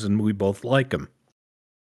he is, and we both like him.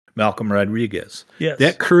 Malcolm Rodriguez. Yes.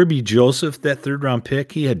 That Kirby Joseph, that 3rd-round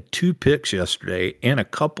pick, he had 2 picks yesterday and a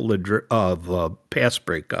couple of pass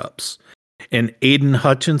breakups. And Aiden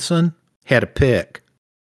Hutchinson had a pick.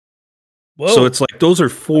 Whoa. So it's like those are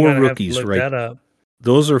 4 rookies right.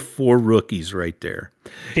 Those are 4 rookies right there.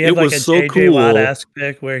 He had was so J.J. cool. Watt-esque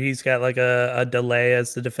pick where he's got like a delay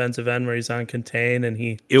as the defensive end where he's on contain and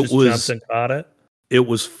he jumps and caught it. It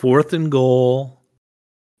was 4th and goal,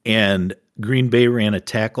 and Green Bay ran a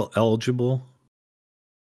tackle eligible,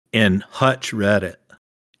 and Hutch read it,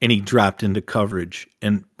 and he dropped into coverage,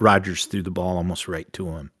 and Rodgers threw the ball almost right to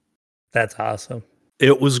him. That's awesome.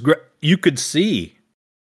 It was great. You could see.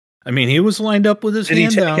 I mean, he was lined up with his hand down.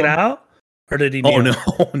 Did he take it out? Or did he? No.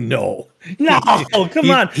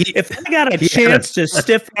 Come on. If I got a chance to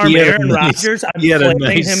stiff arm Aaron Rodgers, I'm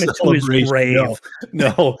playing him into his grave.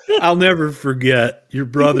 No, I'll never forget your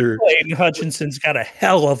brother. Aiden Hutchinson's got a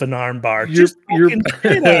hell of an arm bar. He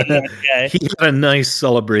had a nice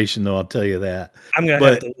celebration, though. I'll tell you that. And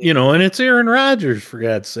it's Aaron Rodgers, for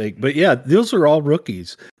God's sake. But yeah, those are all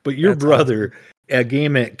rookies. But your brother, a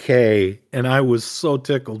game at K, and I was so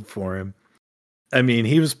tickled for him. I mean,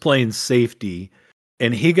 he was playing safety,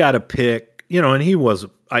 and he got a pick, and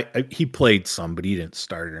he played some, but he didn't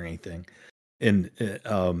start or anything. And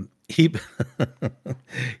he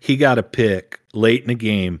he got a pick late in the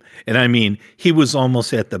game, and I mean, he was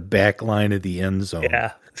almost at the back line of the end zone.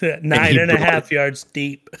 Yeah, 9.5 yards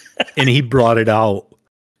deep. And he brought it out,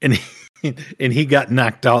 and he got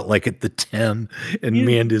knocked out like at the 10, and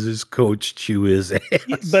man, does his coach chew his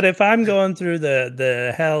ass. But if I'm going through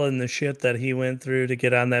the hell and the shit that he went through to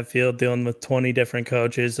get on that field, dealing with 20 different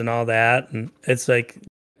coaches and all that, and it's like,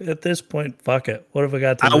 at this point, fuck it. What have I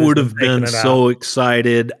got to do? I would have been so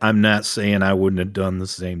excited. I'm not saying I wouldn't have done the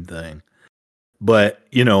same thing. But,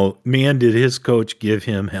 man, did his coach give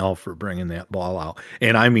him hell for bringing that ball out.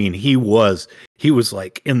 And I mean, he was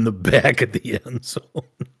like in the back of the end zone.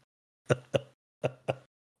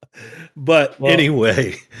 But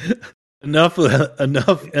anyway, enough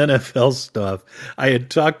NFL stuff. I had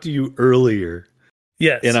talked to you earlier.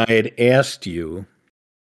 Yes. And I had asked you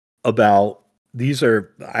about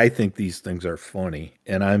I think these things are funny,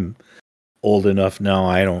 and I'm old enough now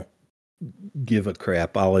I don't give a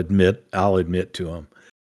crap. I'll admit to them.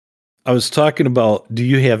 I was talking about, do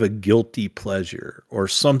you have a guilty pleasure or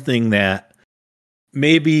something that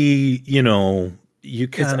maybe, you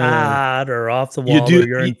kind of odd or off the wall, or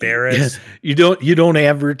you're embarrassed. You don't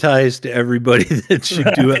advertise to everybody that you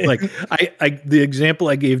do it. Like the example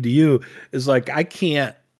I gave to you is like, I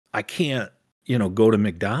can't, go to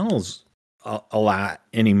McDonald's a lot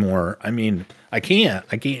anymore. I mean, I can't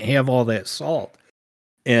have all that salt.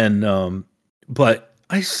 And, but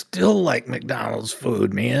I still like McDonald's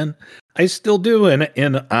food, man. I still do.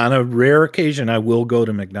 And on a rare occasion, I will go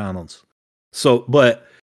to McDonald's. So, but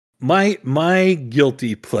my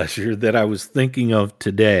guilty pleasure that I was thinking of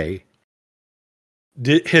today,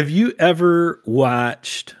 have you ever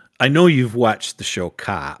watched, I know you've watched the show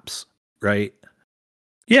Cops, right?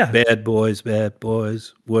 Yeah. Bad boys,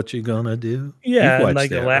 what you gonna do? Yeah, and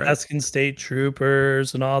like that, Alaskan State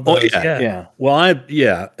Troopers and all those. Oh, yeah. Well, I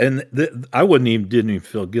didn't even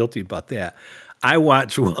feel guilty about that. I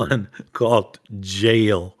watched one called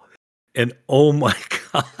Jail, and oh my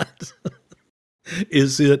God,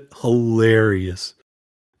 is it hilarious?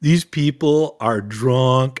 these people are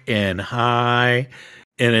drunk and high,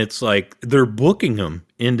 and it's like they're booking them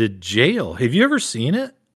into jail. Have you ever seen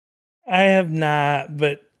it? I have not,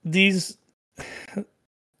 but these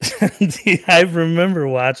I remember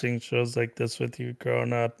watching shows like this with you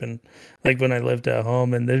growing up, and like when I lived at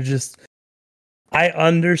home, and they're just, I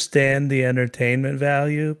understand the entertainment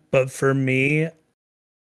value, but for me,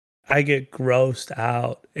 I get grossed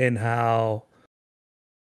out in how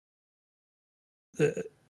Stupid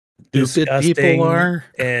disgusting people are.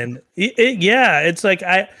 And yeah, it's like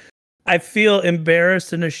I feel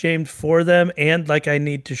embarrassed and ashamed for them, and like I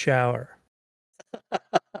need to shower.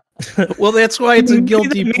 Well, that's why it's a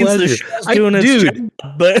guilty That means the pleasure. show's doing its job,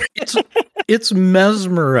 but It's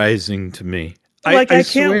mesmerizing to me. like I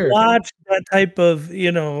can't swear. watch that type of,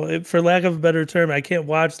 you know, for lack of a better term, I can't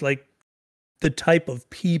watch like the type of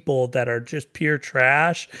people that are just pure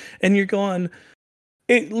trash. And you're going,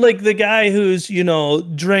 like the guy who's, you know,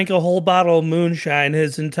 drank a whole bottle of moonshine,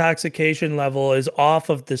 his intoxication level is off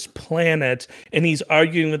of this planet, and he's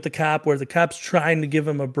arguing with the cop where the cop's trying to give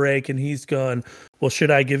him a break, and he's going, well,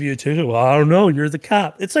 should I give you a ticket? Well, I don't know. You're the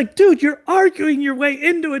cop. It's like, dude, you're arguing your way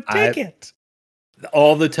into a ticket.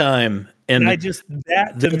 All the time. And I just,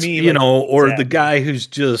 that to me, you like, know, or that. the guy who's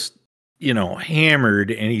just, you know,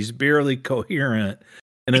 hammered and he's barely coherent.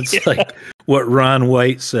 And it's like what Ron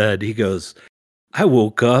White said. He goes, I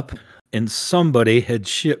woke up and somebody had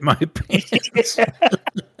shit my pants.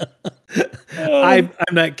 I'm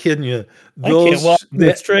not kidding you. I can't walk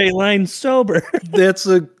the straight line sober.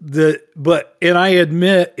 And I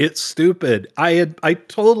admit it's stupid. I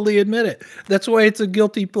totally admit it. That's why it's a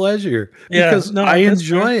guilty pleasure, because I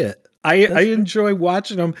enjoy it. I enjoy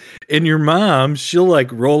watching them. And your mom, she'll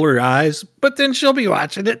like roll her eyes, but then she'll be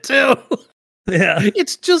watching it too. Yeah.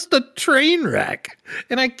 It's just a train wreck,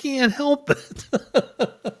 and I can't help it.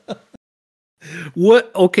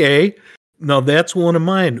 What? Okay. Now that's one of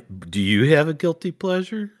mine. Do you have a guilty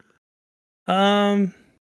pleasure?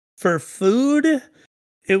 For food,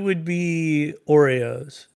 it would be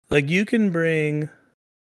Oreos. Like you can bring.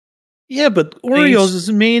 Yeah, but Oreos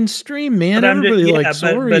is mainstream, man. Everybody likes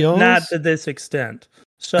Oreos. But not to this extent.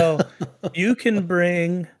 So you can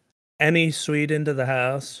bring any sweet into the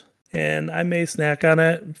house, and I may snack on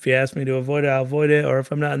it. If you ask me to avoid it, I'll avoid it. Or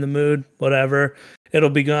if I'm not in the mood, whatever, it'll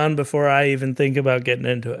be gone before I even think about getting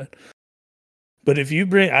into it. But if you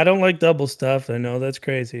bring, I don't like double stuff. I know that's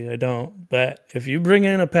crazy. I don't. But if you bring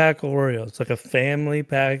in a pack of Oreos, like a family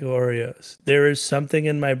pack of Oreos, there is something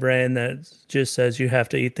in my brain that just says you have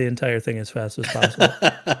to eat the entire thing as fast as possible.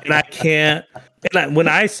 And I can't. And when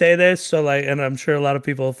I say this, so like, and I'm sure a lot of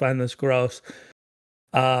people find this gross.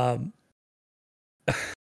 I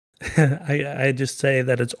just say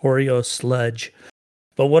that it's Oreo sludge.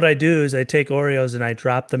 But what I do is I take Oreos and I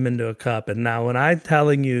drop them into a cup. And now when I'm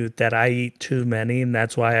telling you that I eat too many, and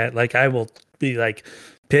that's why I will be like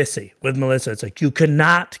pissy with Melissa. It's like, you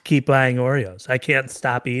cannot keep buying Oreos. I can't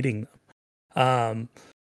stop eating them.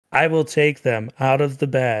 I will take them out of the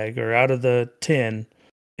bag or out of the tin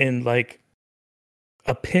in like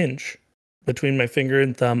a pinch between my finger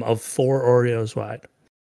and thumb of 4 Oreos wide.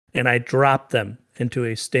 And I drop them into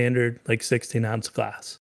a standard like 16-ounce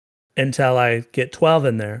glass until I get 12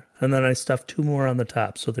 in there, and then I stuff 2 more on the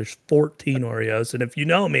top. So there's 14 Oreos. And if you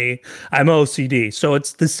know me, I'm OCD, so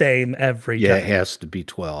it's the same every time. Yeah, it has to be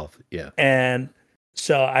 12. Yeah. And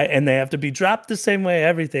so and they have to be dropped the same way,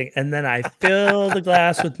 everything. And then I fill the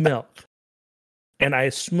glass with milk, and I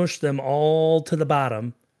smush them all to the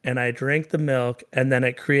bottom, and I drink the milk, and then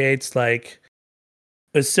it creates like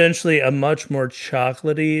essentially a much more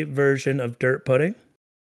chocolatey version of dirt pudding.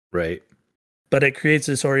 Right. But it creates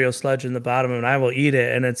this Oreo sludge in the bottom, and I will eat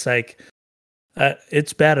it. And it's like,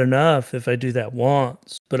 it's bad enough if I do that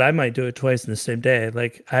once, but I might do it twice in the same day.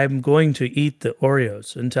 Like, I'm going to eat the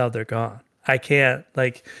Oreos until they're gone. I can't,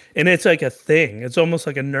 like, and it's like a thing. It's almost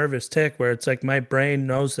like a nervous tick where it's like my brain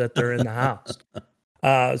knows that they're in the house.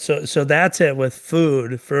 So that's it with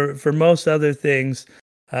food. For most other things,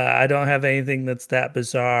 I don't have anything that's that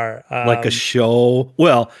bizarre. Like a show.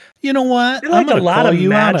 Well, you know what? I'm like a lot of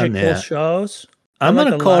magical shows. I'm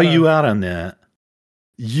going to call you out on that.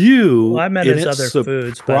 I meant as other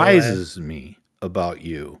foods. Surprises me about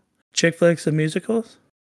you. Chick flicks and musicals.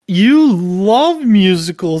 You love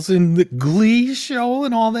musicals and the Glee show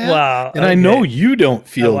and all that. Wow. And I know you don't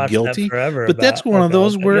feel guilty, but that's one of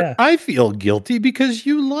those where I feel guilty because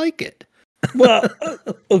you like it. Well,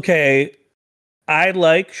 okay. I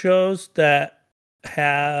like shows that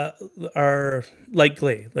are like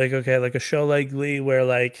Glee, like a show like Glee where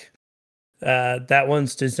like that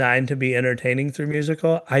one's designed to be entertaining through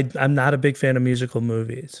musical. I'm not a big fan of musical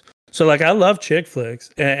movies, So like I love chick flicks,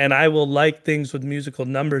 and I will like things with musical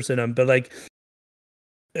numbers in them, but like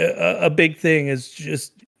a big thing is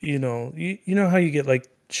just you know how you get like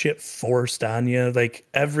shit forced on you. Like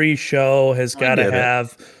every show has got to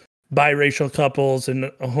have biracial couples and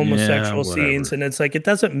homosexual scenes, and it's like it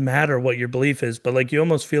doesn't matter what your belief is, but like you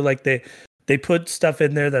almost feel like they put stuff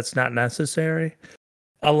in there that's not necessary.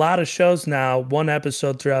 A lot of shows now, one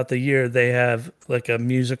episode throughout the year, they have like a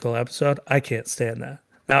musical episode. I can't stand that.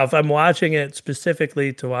 Now, if I'm watching it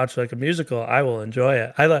specifically to watch like a musical, I will enjoy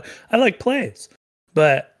it. I like plays,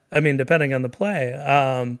 but I mean, depending on the play.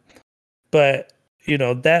 But you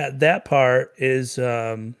know that part is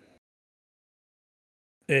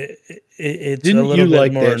it's Didn't a little you bit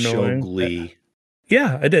like more that annoying. show Glee?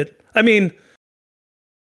 Yeah, I did. I mean,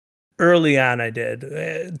 early on, I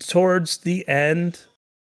did. Towards the end,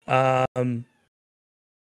 it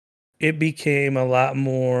became a lot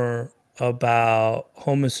more about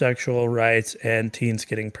homosexual rights and teens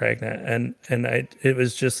getting pregnant, and it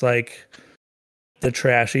was just like the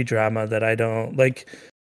trashy drama that I don't like.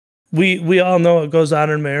 We all know what goes on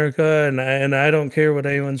in America, and I don't care what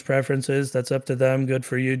anyone's preference is. That's up to them. Good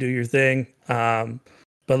for you. Do your thing. But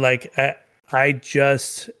like I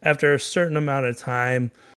just after a certain amount of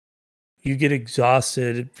time, you get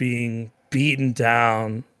exhausted being beaten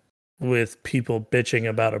down with people bitching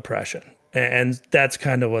about oppression. And that's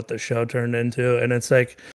kind of what the show turned into. And it's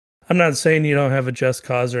like, I'm not saying you don't have a just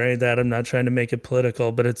cause or any of that. I'm not trying to make it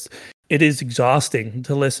political, but it is exhausting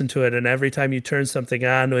to listen to it. And every time you turn something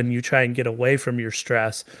on and you try and get away from your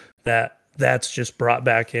stress, that's just brought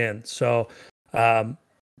back in. So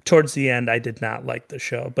towards the end, I did not like the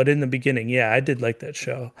show. But in the beginning, yeah, I did like that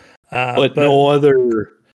show. But no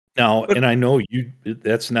other... Now, and I know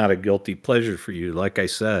that's not a guilty pleasure for you. Like I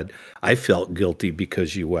said, I felt guilty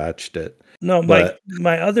because you watched it. No,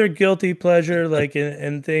 my other guilty pleasure, like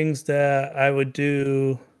in things that I would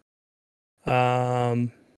do,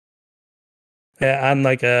 on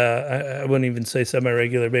like I wouldn't even say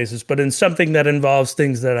semi-regular basis, but in something that involves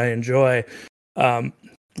things that I enjoy,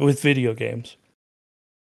 with video games.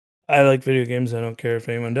 I like video games. I don't care if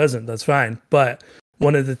anyone doesn't. That's fine. But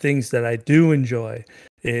one of the things that I do enjoy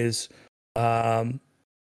is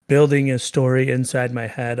building a story inside my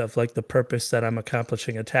head of like the purpose that I'm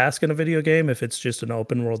accomplishing a task in a video game. If it's just an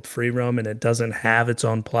open world free roam and it doesn't have its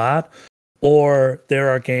own plot, or there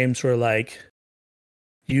are games where like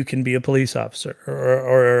you can be a police officer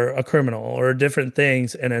or a criminal or different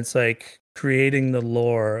things, and it's like creating the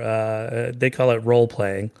lore. They call it role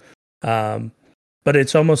playing, but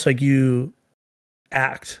it's almost like you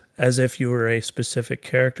act as if you were a specific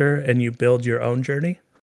character and you build your own journey.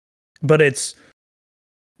 But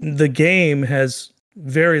the game has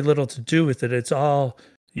very little to do with it. It's all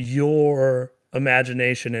your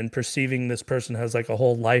imagination and perceiving this person has like a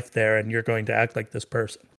whole life there, and you're going to act like this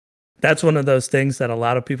person. That's one of those things that a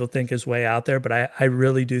lot of people think is way out there, but I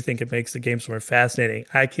really do think it makes the games more fascinating.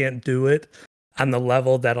 I can't do it on the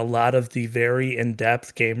level that a lot of the very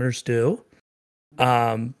in-depth gamers do.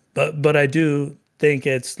 But I do think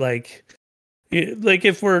it's like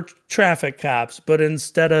if we're traffic cops, but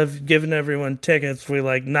instead of giving everyone tickets, we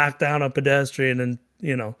like knock down a pedestrian and,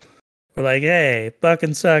 we're like, hey,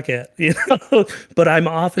 fucking suck it, but I'm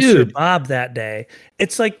Officer Bob that day.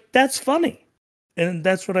 It's like, that's funny. And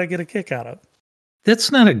that's what I get a kick out of.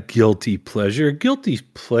 That's not a guilty pleasure. A guilty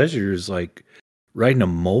pleasure is like riding a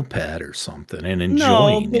moped or something and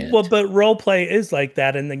enjoying it. Well, but role play is like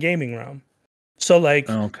that in the gaming realm. So like,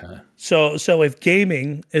 okay. So if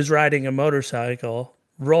gaming is riding a motorcycle,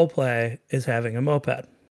 role play is having a moped.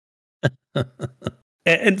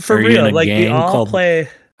 and for real, like we all play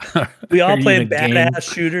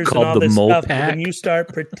badass shooters and all this stuff. But when you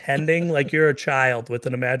start pretending like you're a child with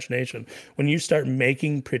an imagination, when you start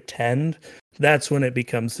making pretend, that's when it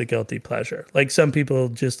becomes the guilty pleasure. Like some people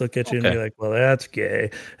just look at you and be like, well, that's gay.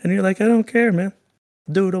 And you're like, I don't care, man.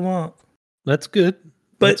 Do what I want. That's good.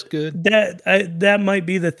 But that's good. That might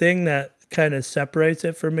be the thing that kind of separates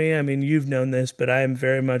it for me. I mean, you've known this, but I am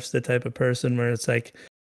very much the type of person where it's like,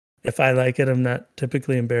 if I like it, I'm not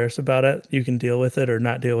typically embarrassed about it. You can deal with it or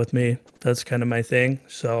not deal with me. That's kind of my thing.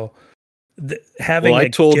 So having I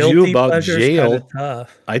told you about jail.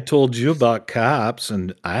 Tough. I told you about cops,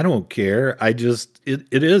 and I don't care.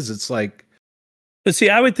 It's like. But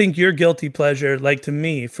see, I would think your guilty pleasure, like to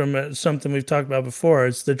me, from something we've talked about before,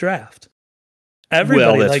 is the draft.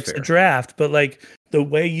 Everybody likes the draft, but like the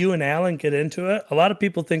way you and Alan get into it, a lot of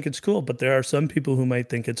people think it's cool, but there are some people who might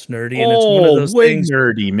think it's nerdy, and it's one of those things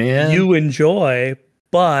nerdy, man. You enjoy,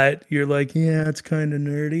 but you're like, yeah, it's kind of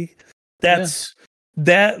nerdy. That's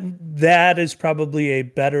That is probably a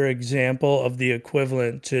better example of the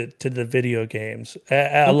equivalent to the video games.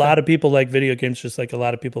 A lot of people like video games just like a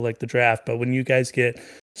lot of people like the draft, but when you guys get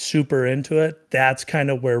super into it, that's kind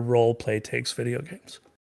of where role play takes video games.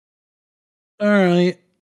 All right.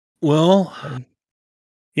 Well,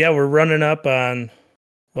 yeah, we're running up on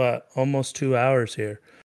almost 2 hours here.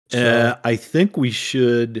 So, I think we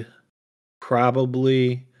should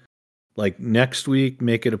probably, like, next week,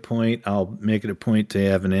 make it a point. I'll make it a point to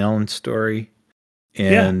have an Alan story.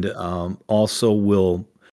 And also we'll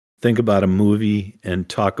think about a movie and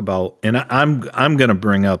talk about, and I'm going to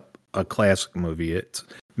bring up a classic movie. It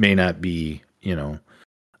may not be,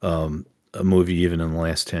 a movie even in the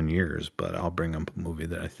last 10 years, but I'll bring up a movie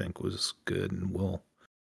that I think was good, and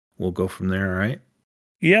we'll go from there. All right.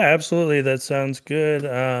 Yeah, absolutely. That sounds good.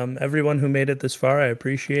 Everyone who made it this far, I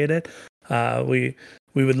appreciate it. We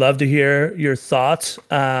would love to hear your thoughts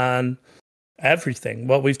on everything,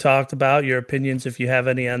 what we've talked about, your opinions, if you have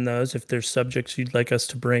any on those, if there's subjects you'd like us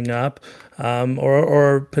to bring up,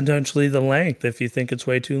 or potentially the length, if you think it's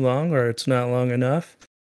way too long or it's not long enough.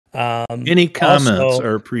 Any comments also,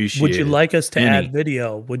 are appreciated. Would you like us to add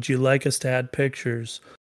video? Would you like us to add pictures?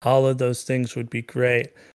 All of those things would be great.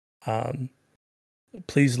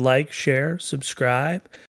 Please like, share, subscribe,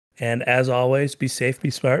 and as always, be safe, be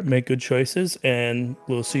smart, make good choices, and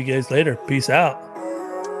we'll see you guys later. Peace out.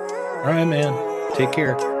 All right, man. Take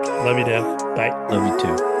care. Love you, Dad. Bye. Love you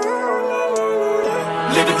too.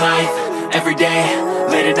 Living life every day,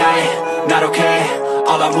 late at night, not okay.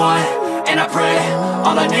 All I want, and I pray,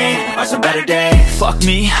 all I need are some better days. Fuck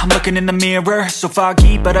me, I'm looking in the mirror, so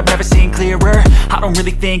foggy, but I've never seen clearer. I don't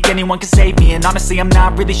really think anyone can save me, and honestly I'm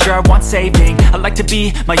not really sure I want saving. I like to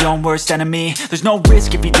be my own worst enemy. There's no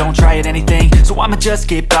risk if you don't try at anything, so I'ma just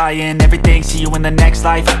keep buying everything. See you in the next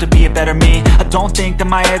life, have to be a better me. I don't think that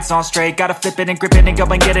my head's on straight, gotta flip it and grip it and go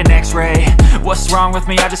and get an x-ray. What's wrong with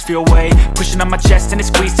me? I just feel weight pushing on my chest and it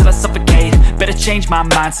squeezes till I suffocate. Better change my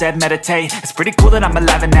mindset, meditate. It's pretty cool that I'm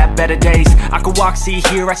alive and have better days. I could walk, see,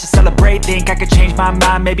 hear, I should celebrate. Think I could change my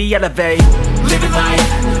mind, maybe elevate. Living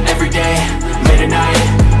life, every day, late at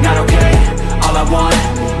night, not okay. All I want,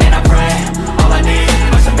 and I pray, all I need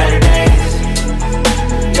are some better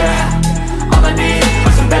days. Yeah, all I need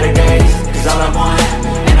are some better days. Cause all I want,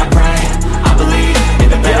 and I pray, I believe in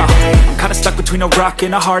the better days. I'm kinda stuck between a rock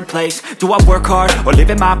and a hard place. Do I work hard or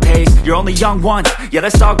live at my pace? You're only young once, yeah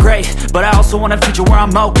that's all great, but I also want a future where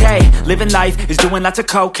I'm okay. Living life is doing lots of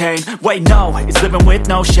cocaine. Wait no, it's living with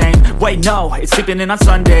no shame. Wait no, it's sleeping in on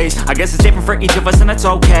Sundays. I guess it's different for each of us and that's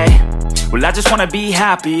okay. Well I just wanna be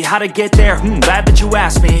happy, how to get there? Glad that you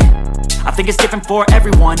asked me. I think it's different for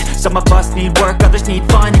everyone. Some of us need work, others need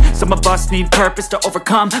fun. Some of us need purpose to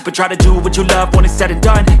overcome. But try to do what you love when it's said and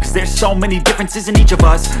done. Cause there's so many differences in each of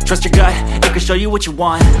us. Trust your gut, it can show you what you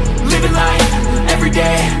want. Living life, every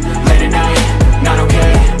day, late at night, not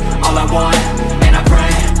okay. All I want, and I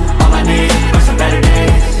pray, all I need are some better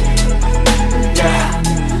days.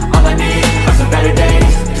 Yeah, all I need are some better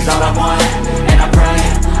days. Cause all I want, and I pray,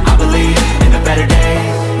 I believe in the better days.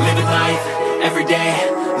 Living life, every day,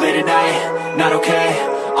 late at night, not okay.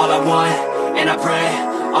 All I want, and I pray,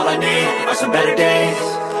 all I need are some better days.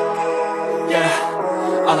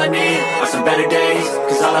 Yeah, all I need are some better days.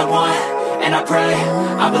 Cause all I want, and I pray,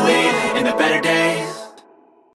 I believe in the better days.